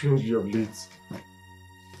acting strangely of late.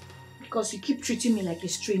 Because you keep treating me like a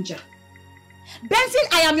stranger. Benson,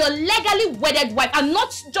 I am your legally wedded wife and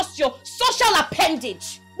not just your social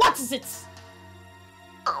appendage. What is it?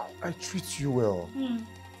 I treat you well.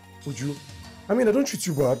 Uju, I mean, I don't treat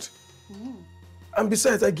you bad. And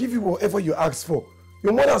besides, I give you whatever you ask for.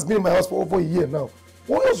 Your mother has been in my house for over a year now.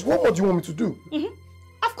 What more do you want me to do?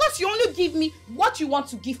 Of course, you only give me what you want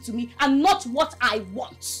to give to me and not what I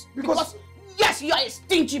want. Because yes, you are a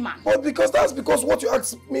stingy man. But that's because what you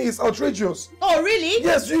ask me is outrageous. Oh, really?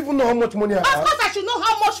 Yes, you even know how much money I have. Of course, I should know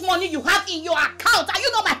how much money you have in your account. Are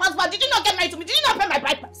you not my husband? Did you not get married to me? Did you not pay my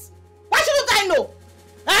bride price? Why shouldn't I know?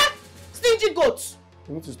 Huh? Stingy goat.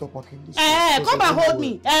 You need to stop working this. Come and hold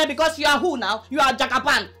me. Because you are who now? You are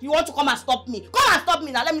Jagaban. You want to come and stop me. Come and stop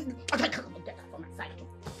me now. Let me get that from my side.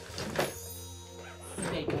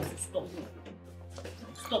 Stop me.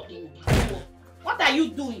 Stop me. What are you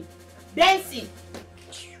doing? Dancing.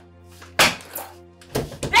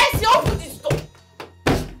 Dancing, open this door.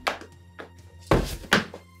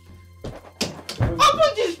 Open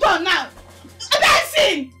this door now.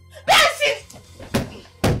 Dancing. Dancing.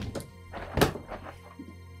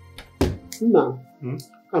 Now,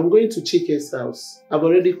 I'm going to Chike's house. I've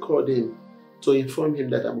already called him to inform him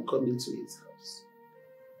that I'm coming to his house.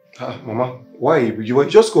 Mama, why? You were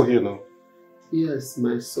just go here now. Yes,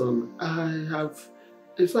 my son.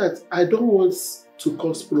 In fact, I don't want to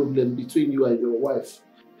cause problem between you and your wife.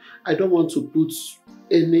 I don't want to put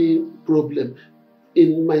any problem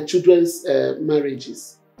in my children's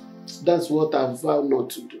marriages. That's what I've vowed not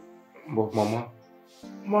to do. But Mama,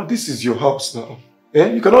 this is your house now.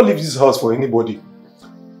 Eh? You cannot leave this house for anybody.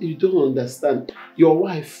 You don't understand. Your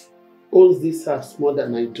wife owns this house more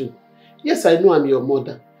than I do. Yes, I know I'm your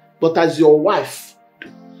mother, but as your wife,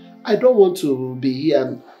 I don't want to be here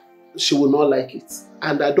and she will not like it.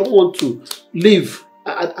 And I don't want to leave.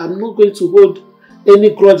 I'm not going to hold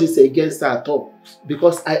any grudges against her at all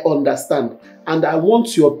because I understand and I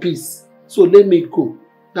want your peace. So let me go.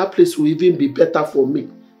 That place will even be better for me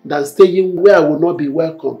than staying where I will not be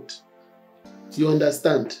welcomed. You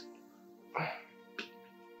understand?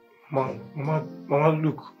 Mama,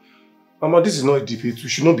 look. Mama, this is not a debate. We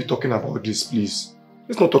should not be talking about this, please.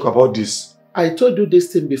 Let's not talk about this. I told you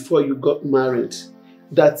this thing before you got married,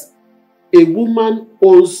 that a woman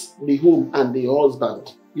owns the home and the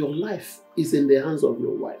husband. Your life is in the hands of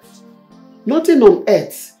your wife. Nothing on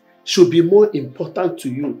earth should be more important to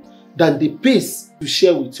you than the peace you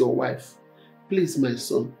share with your wife. Please, my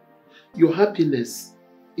son, your happiness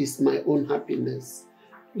is my own happiness.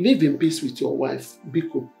 Live in peace with your wife.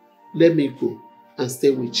 Biko, let me go and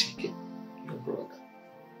stay with Chike, your brother.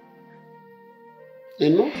 You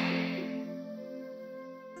know?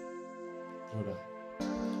 Brother,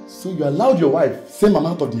 so you allowed your wife same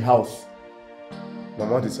amount of the house?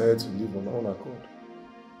 Mama decided to leave on her own accord.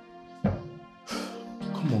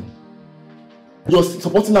 Come on. You're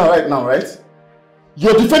supporting her right now, right?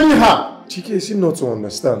 You're defending her! Chike, is she not to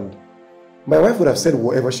understand? My wife would have said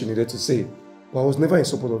whatever she needed to say, but I was never in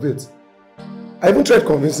support of it. I even tried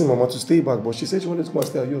convincing Mama to stay back, but she said she wanted to go and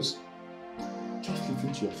stay at yours. Just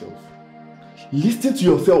listen to yourself. Listen to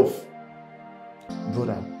yourself.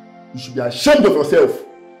 Brother, you should be ashamed of yourself.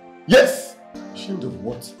 Yes! Ashamed of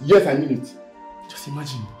what? Yes, I mean it. Just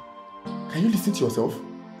imagine. Can you listen to yourself?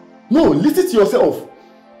 No, listen to yourself.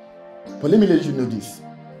 But let me let you know this.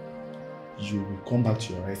 You will come back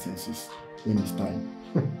to your right senses when it's time.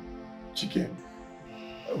 Chike,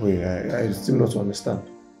 wait, I still not understand.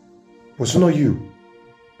 Was it not you?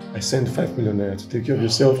 I sent 5 million naira to take care of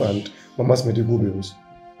yourself and Mama's medical bills.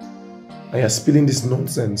 And you're spilling this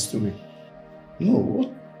nonsense to me.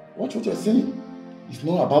 No, what you're saying? It's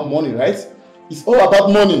not about money, right? It's all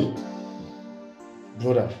about money.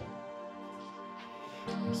 Brother,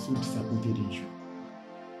 I'm so disappointed in you.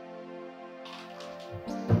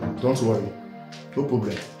 Don't worry. No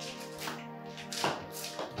problem.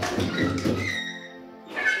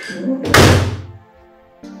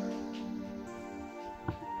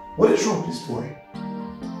 What is wrong with this boy?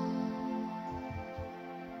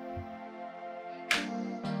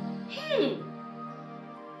 Hey!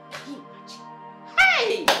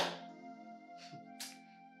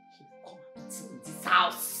 Come in this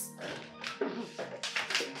house.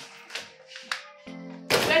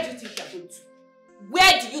 Where do you think you are going to?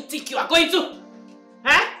 Where do you think you are going to?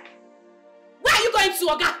 Huh? Where are you going to,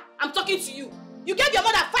 Oga? I'm talking to you. You gave your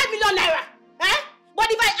mother 5 million naira. Eh? But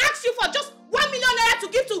if I ask you for just 1 million naira to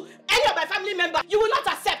give to any of my family members, you will not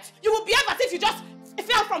accept. You will behave as if you just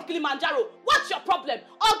fell from Kilimanjaro. What's your problem?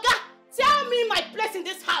 Oga, tell me my place in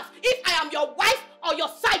this house if I am your wife or your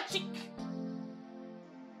side chick.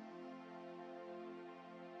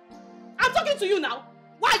 I'm talking to you now.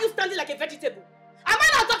 Why are you standing like a vegetable? Am I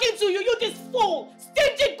not talking to you? You this fool,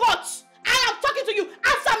 stingy goat. I am talking to you.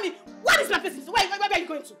 Answer me. What is my business? Where are you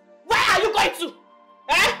going to? Where are you going to?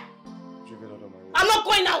 Eh? I'm not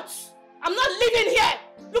going out. I'm not living here.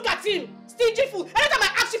 Look at him. Stingy fool. Anytime I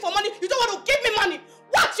ask you for money, you don't want to give me money.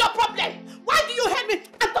 What's your problem? Why do you hate me?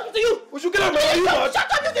 I'm talking to you. Would you get out of my way?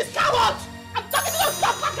 Shut up, you this coward. I'm talking to you.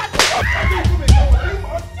 Stop back at me.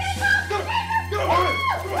 Get out of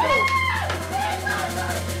my way.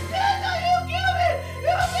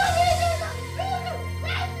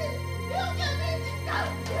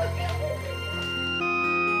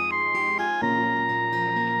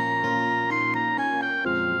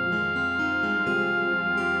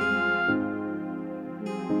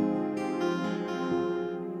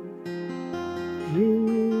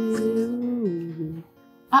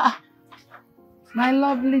 My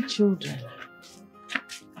lovely children.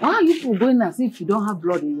 Why are you people going as if you don't have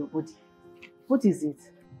blood in your body? What is it?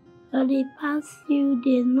 For the past few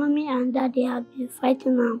days, Mommy and Daddy have been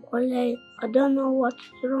fighting and quarreling. I don't know what's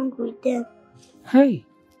wrong with them. Hey,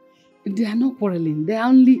 they are not quarreling. They are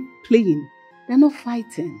only playing. They are not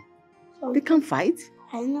fighting. They can't fight.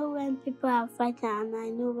 I know when people are fighting and I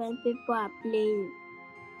know when people are playing.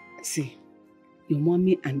 See, Your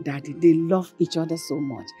mommy and daddy, they love each other so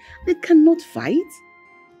much. They cannot fight.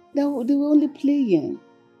 They were only playing.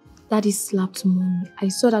 Daddy slapped mommy. I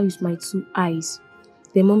saw that with my 2 eyes.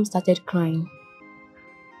 The mom started crying.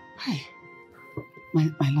 Hey,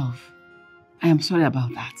 my love, I am sorry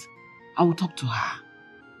about that. I will talk to her.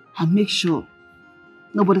 I'll make sure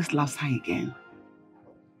nobody slaps her again.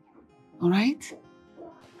 Alright?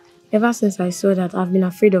 Ever since I saw that, I've been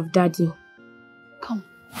afraid of Daddy. Come.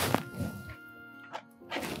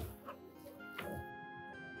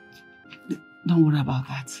 Don't worry about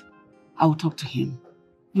that. I will talk to him.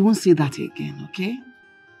 You won't say that again, okay?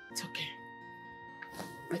 It's okay.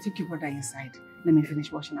 I take your brother inside. Let me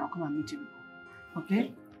finish washing. I'll come and meet you.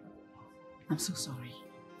 Okay? I'm so sorry.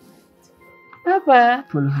 Papa.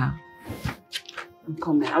 Follow her. I'm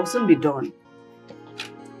coming. I'll soon be done.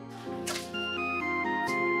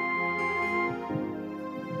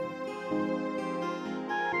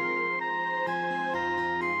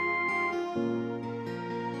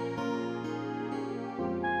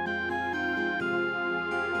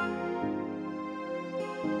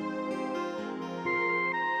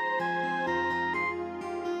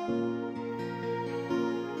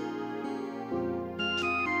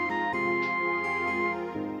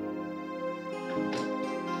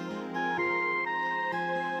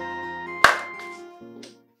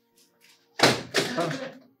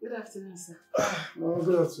 Good afternoon, sir. Mama,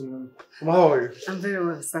 good afternoon. Mama, how are you? I'm very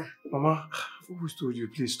well, sir. Mama, I've always told you,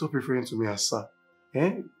 please stop referring to me as sir.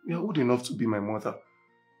 Eh? You're old enough to be my mother.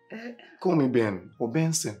 Call me Ben or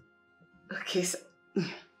Benson. Okay, sir.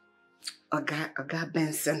 Oga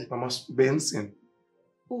Benson. Mama, Benson.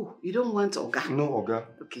 Oh, you don't want Oga? No, Oga.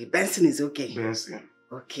 Okay, Benson is okay. Benson.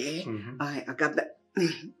 Okay.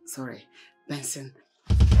 Mm-hmm. Sorry, Benson.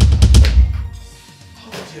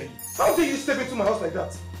 How dare you step into my house like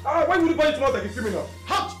that? Why would you burn into my house like a criminal?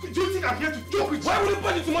 How do you think I'm here to joke with you? Why would you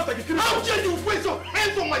burn into my house like a criminal? How dare you raise your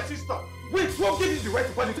hands on my sister? Wait, what gave you the right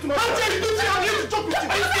to burn into my house? How dare you think I'm here to joke with you?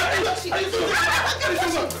 Are you serious? Are you serious?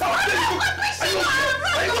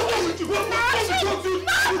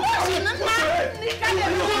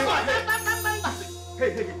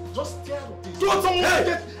 Hey, just stay out of this.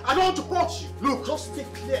 I don't want to punch you. Look, just stay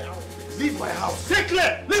clear out. Leave my house. Stay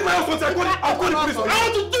clear. Leave my house once I'll call the police. I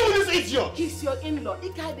want to deal with this idiot. He's your in-law.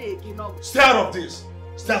 Stay out of this.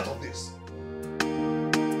 Stay out of this.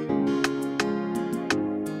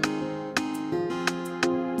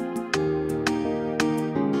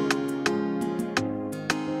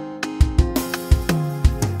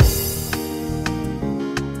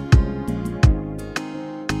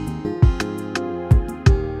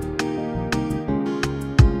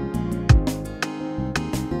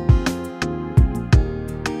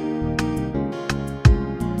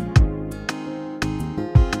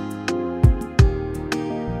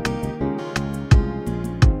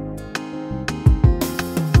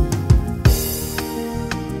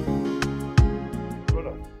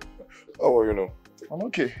 I'm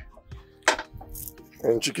okay.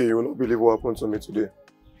 And Chike, you will not believe what happened to me today.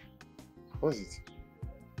 What is it?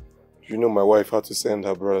 You know my wife had to send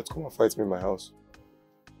her brother to come and fight me in my house.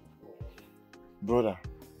 Brother,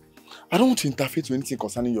 I don't want to interfere to anything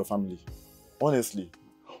concerning your family. Honestly.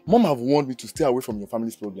 Mom have warned me to stay away from your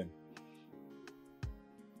family's problem.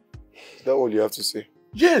 Is that all you have to say?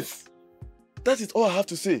 Yes! That is all I have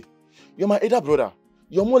to say. You're my elder brother.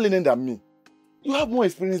 You're more learned than me. You have more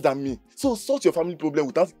experience than me. So sort your family problem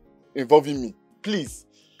without involving me. Please.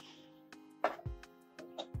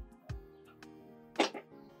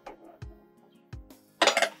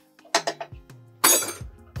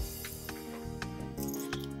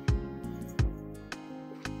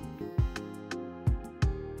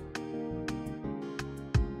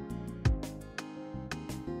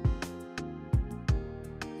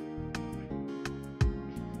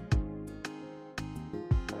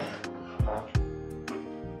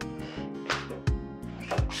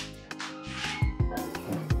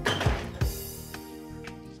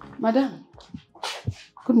 Madam,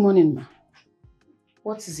 good morning, ma.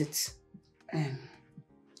 What is it?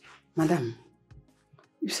 Madam,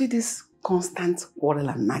 you see this constant quarrel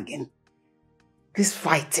and nagging, this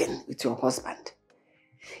fighting with your husband,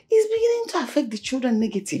 is beginning to affect the children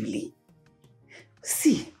negatively.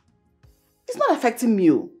 See, it's not affecting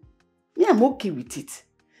me. Me, I'm okay with it.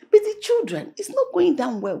 But the children, it's not going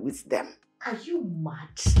down well with them. Are you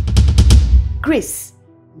mad? Grace,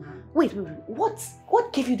 wait.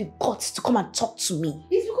 What gave you the guts to come and talk to me?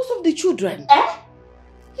 It's because of the children.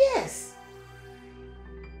 Yes.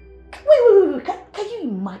 Wait. Can you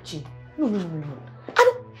imagine? No.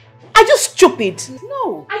 Are you stupid?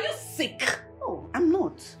 No. Are you sick? No, I'm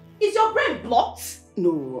not. Is your brain blocked?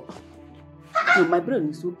 No. No, my brain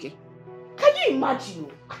is okay. Can you imagine?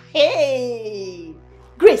 Hey!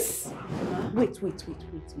 Grace! Wait.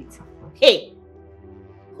 Hey!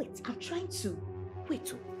 Wait, I'm trying to...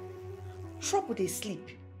 Wait. Trouble they sleep.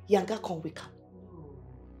 Yanga can't wake up.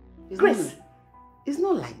 Grace! It's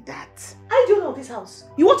not like that. I don't know this house.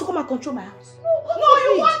 You want to come and control my house? No,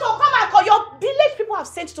 you want to come and control... Your village people have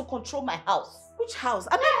sent to control my house. Which house?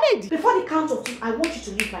 I'm a maid. Before the count of 2, I want you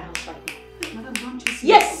to leave my house right now. Madam, don't you see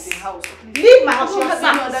yes. The house? Leave my house. You don't have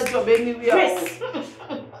any other job anywhere. Grace.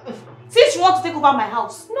 Since you want to take over my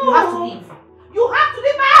house, no. You have to leave. You have to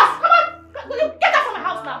leave my house. Come on. Get out from my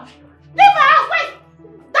house now. Leave my house. Wait.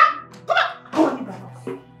 Come on. Come on, leave my house.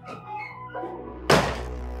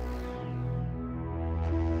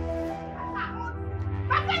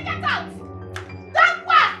 My friend, get out. That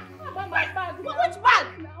bag. My bag. Which bag?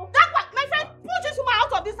 That bag. My friend, push this woman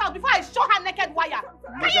out of this house before I show her naked wire.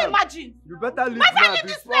 Can you imagine? You better leave my now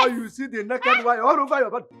before you see the naked wire all over your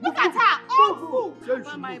body. Look at her. Oh,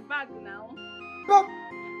 over my bag now. Come.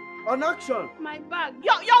 On action. My bag.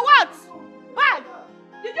 Your what? Bag?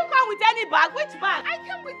 Did you come with any bag? Which bag? I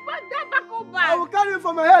came with bag, that bag bag. I will carry it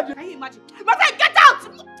from my head. Can you imagine? My friend, get out!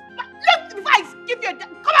 Look, before I give you a...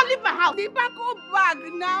 Come and leave my house. The bag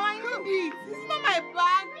now, I need it. This is not my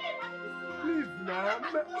bag. Please, now.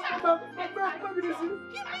 Give me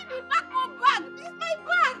the bag. This is my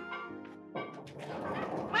bag.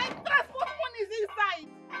 My transport phone is inside.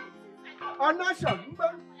 On action.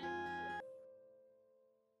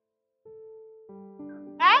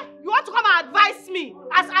 You want to come and advise me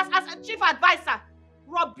as a chief advisor?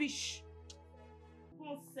 Rubbish.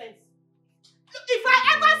 Nonsense. If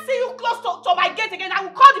I ever see you close to my gate again, I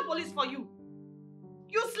will call the police for you.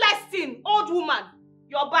 Useless thing, old woman.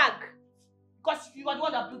 Your bag. Because you are the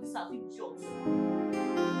one that blew this out, idiot.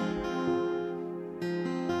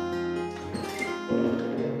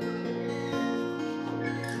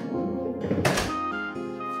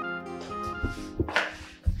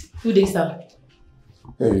 Good day, sir.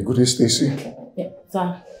 Hey, good day, Stacy. Yeah,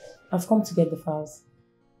 sir. I've come to get the files.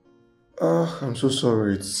 I'm so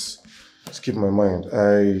sorry. It's skipped my mind.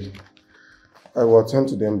 I will attend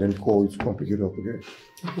to them, then call you to come pick it up, okay?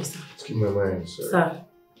 Okay, sir. Skip my mind, sorry. Sir.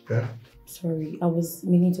 Yeah? Sorry, I was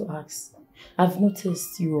meaning to ask. I've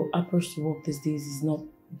noticed your approach to work these days is not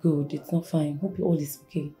good. It's not fine. Hope all is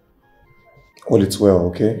okay. All it's well,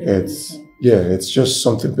 okay? It's just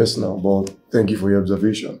something personal, but thank you for your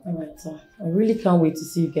observation. Alright, sir. I really can't wait to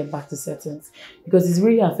see you get back to settings because it's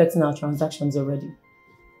really affecting our transactions already.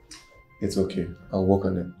 It's okay. I'll work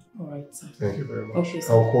on it. Alright, sir. Thank you very much. Okay,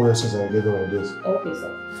 sir. I'll call you since I get on with this. Okay, sir.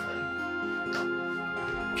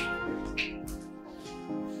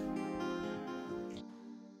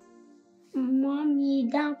 Mommy,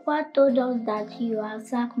 Dankwa told us that you have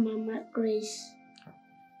sacked Mama Grace.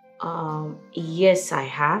 Yes, I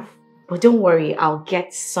have. But don't worry, I'll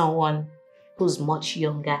get someone who's much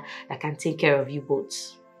younger that can take care of you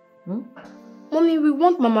both. Mommy, we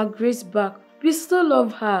want Mama Grace back. We still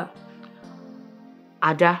love her.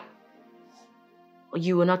 Ada,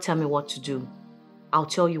 you will not tell me what to do. I'll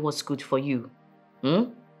tell you what's good for you.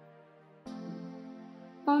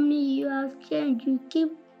 Mommy, you have changed. You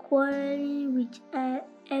keep quarreling with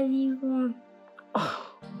everyone.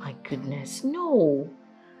 Oh, my goodness. No,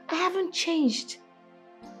 I haven't changed.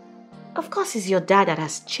 Of course, it's your dad that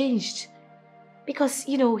has changed. Because,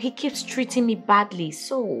 you know, he keeps treating me badly,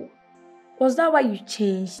 so... Was that why you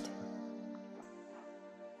changed?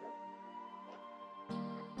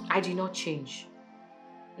 I did not change.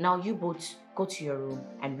 Now you both go to your room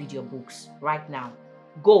and read your books right now.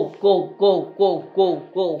 Go before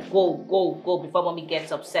mommy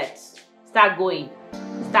gets upset. Start going.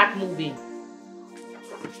 Start moving.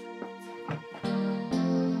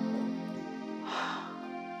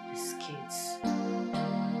 These kids.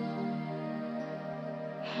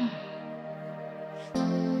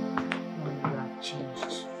 Mommy, you have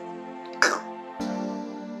changed.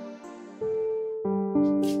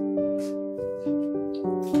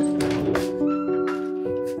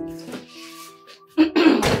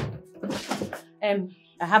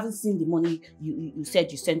 I haven't seen the money you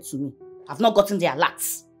said you sent to me. I've not gotten the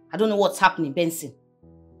alerts. I don't know what's happening, Benson.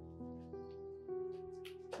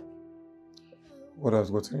 What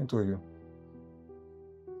has gotten into you?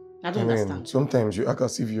 I don't understand. Sometimes you act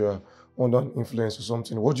as if you are under influence or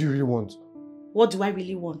something. What do you really want? What do I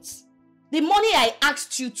really want? The money I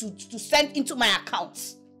asked you to send into my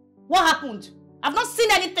account. What happened? I've not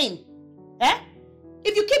seen anything.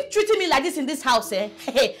 If you keep treating me like this in this house, I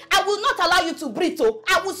will not allow you to breathe.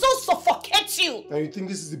 I will so suffocate you. And you think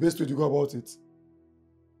this is the best way to go about it?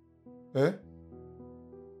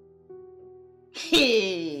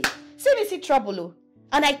 See trouble,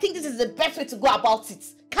 and I think this is the best way to go about it.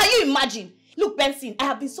 Can you imagine? Look, Benson, I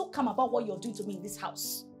have been so calm about what you're doing to me in this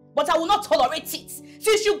house. But I will not tolerate it.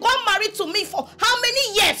 Since you got married to me for how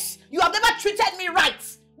many years? You have never treated me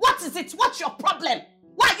right. What is it? What's your problem?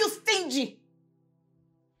 Why are you stingy?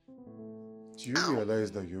 Do you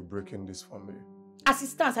realize that you're breaking this family? As it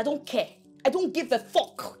stands, I don't care. I don't give a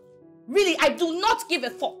fuck. Really, I do not give a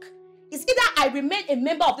fuck. It's either I remain a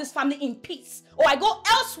member of this family in peace or I go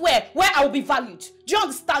elsewhere where I will be valued. Do you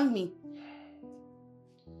understand me?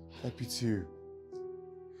 I pity you.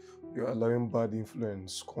 You're allowing bad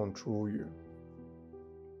influence control you.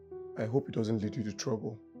 I hope it doesn't lead you to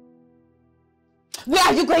trouble. Where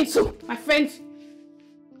are you going to? My friend,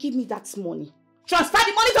 give me that money. Transfer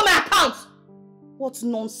the money to my account. What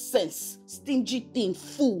nonsense. Stingy thing,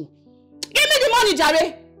 fool. Give me the money,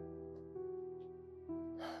 Jare.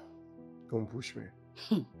 Don't push me.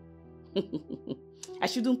 I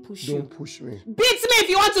shouldn't push you. Don't push me. Beat me if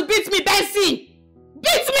you want to beat me, Benson.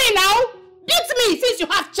 Beat me now. Beat me. Since you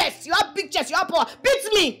have chest, you have big chest, you have power.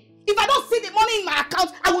 Beat me. If I don't see the money in my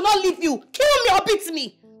account, I will not leave you. Kill me or beat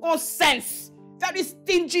me. Nonsense. Very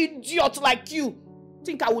stingy idiot like you.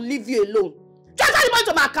 Think I will leave you alone. Transfer the money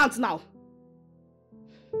to my account now.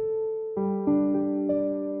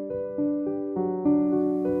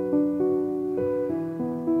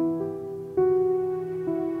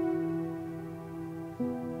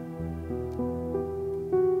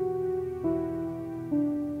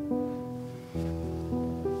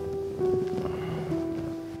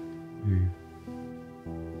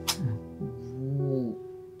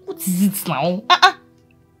 What is it now?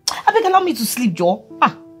 I beg, allow me to sleep, Joe.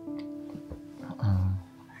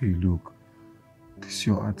 Hey, look. This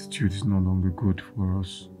your attitude is no longer good for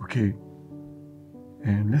us, okay?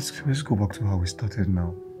 And let's go back to how we started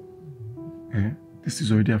now. This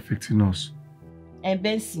is already affecting us. And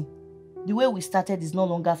Benson, the way we started is no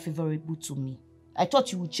longer favorable to me. I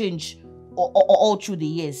thought you would change all through the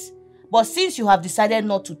years. But since you have decided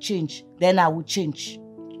not to change, then I will change.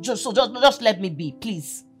 Just let me be,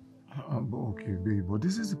 please. Okay, babe, but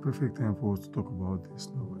this is the perfect time for us to talk about this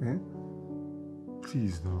now,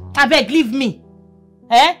 Please, now. I beg, leave me.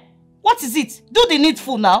 What is it? Do the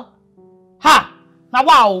needful now. Ha! Now,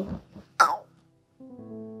 wow. Ow.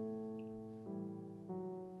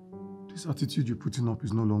 This attitude you're putting up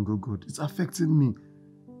is no longer good. It's affecting me,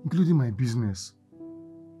 including my business.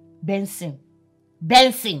 Benson.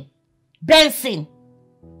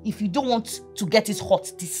 If you don't want to get it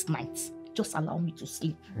hot this night, just allow me to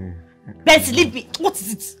sleep. Benson, leave me. What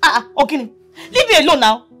is it? Okay. Leave me alone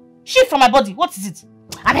now. Shift from my body. What is it?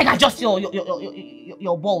 I beg, adjust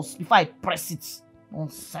your balls before I press it.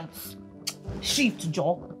 Nonsense. Shift,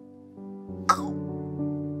 jaw.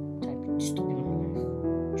 Disturbing my life.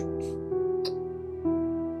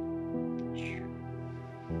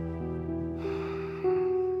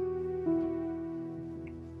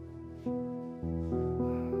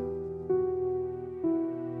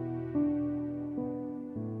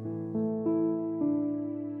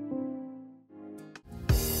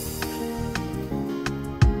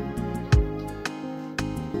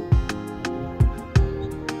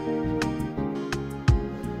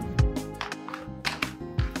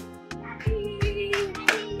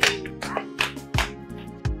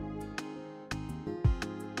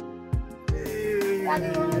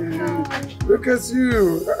 Look at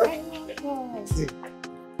you. See,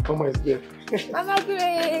 Mama is there. Mama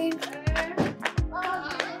Grace.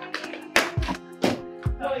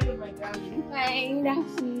 How are you, my darling? Fine.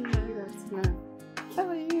 How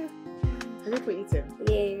are you? Have you put eating?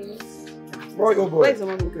 Yes. Boy, oh boy. Where's the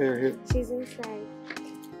mommy? Okay, She's inside.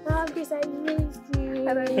 Mama Grace, I missed you.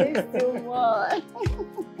 And I missed you more.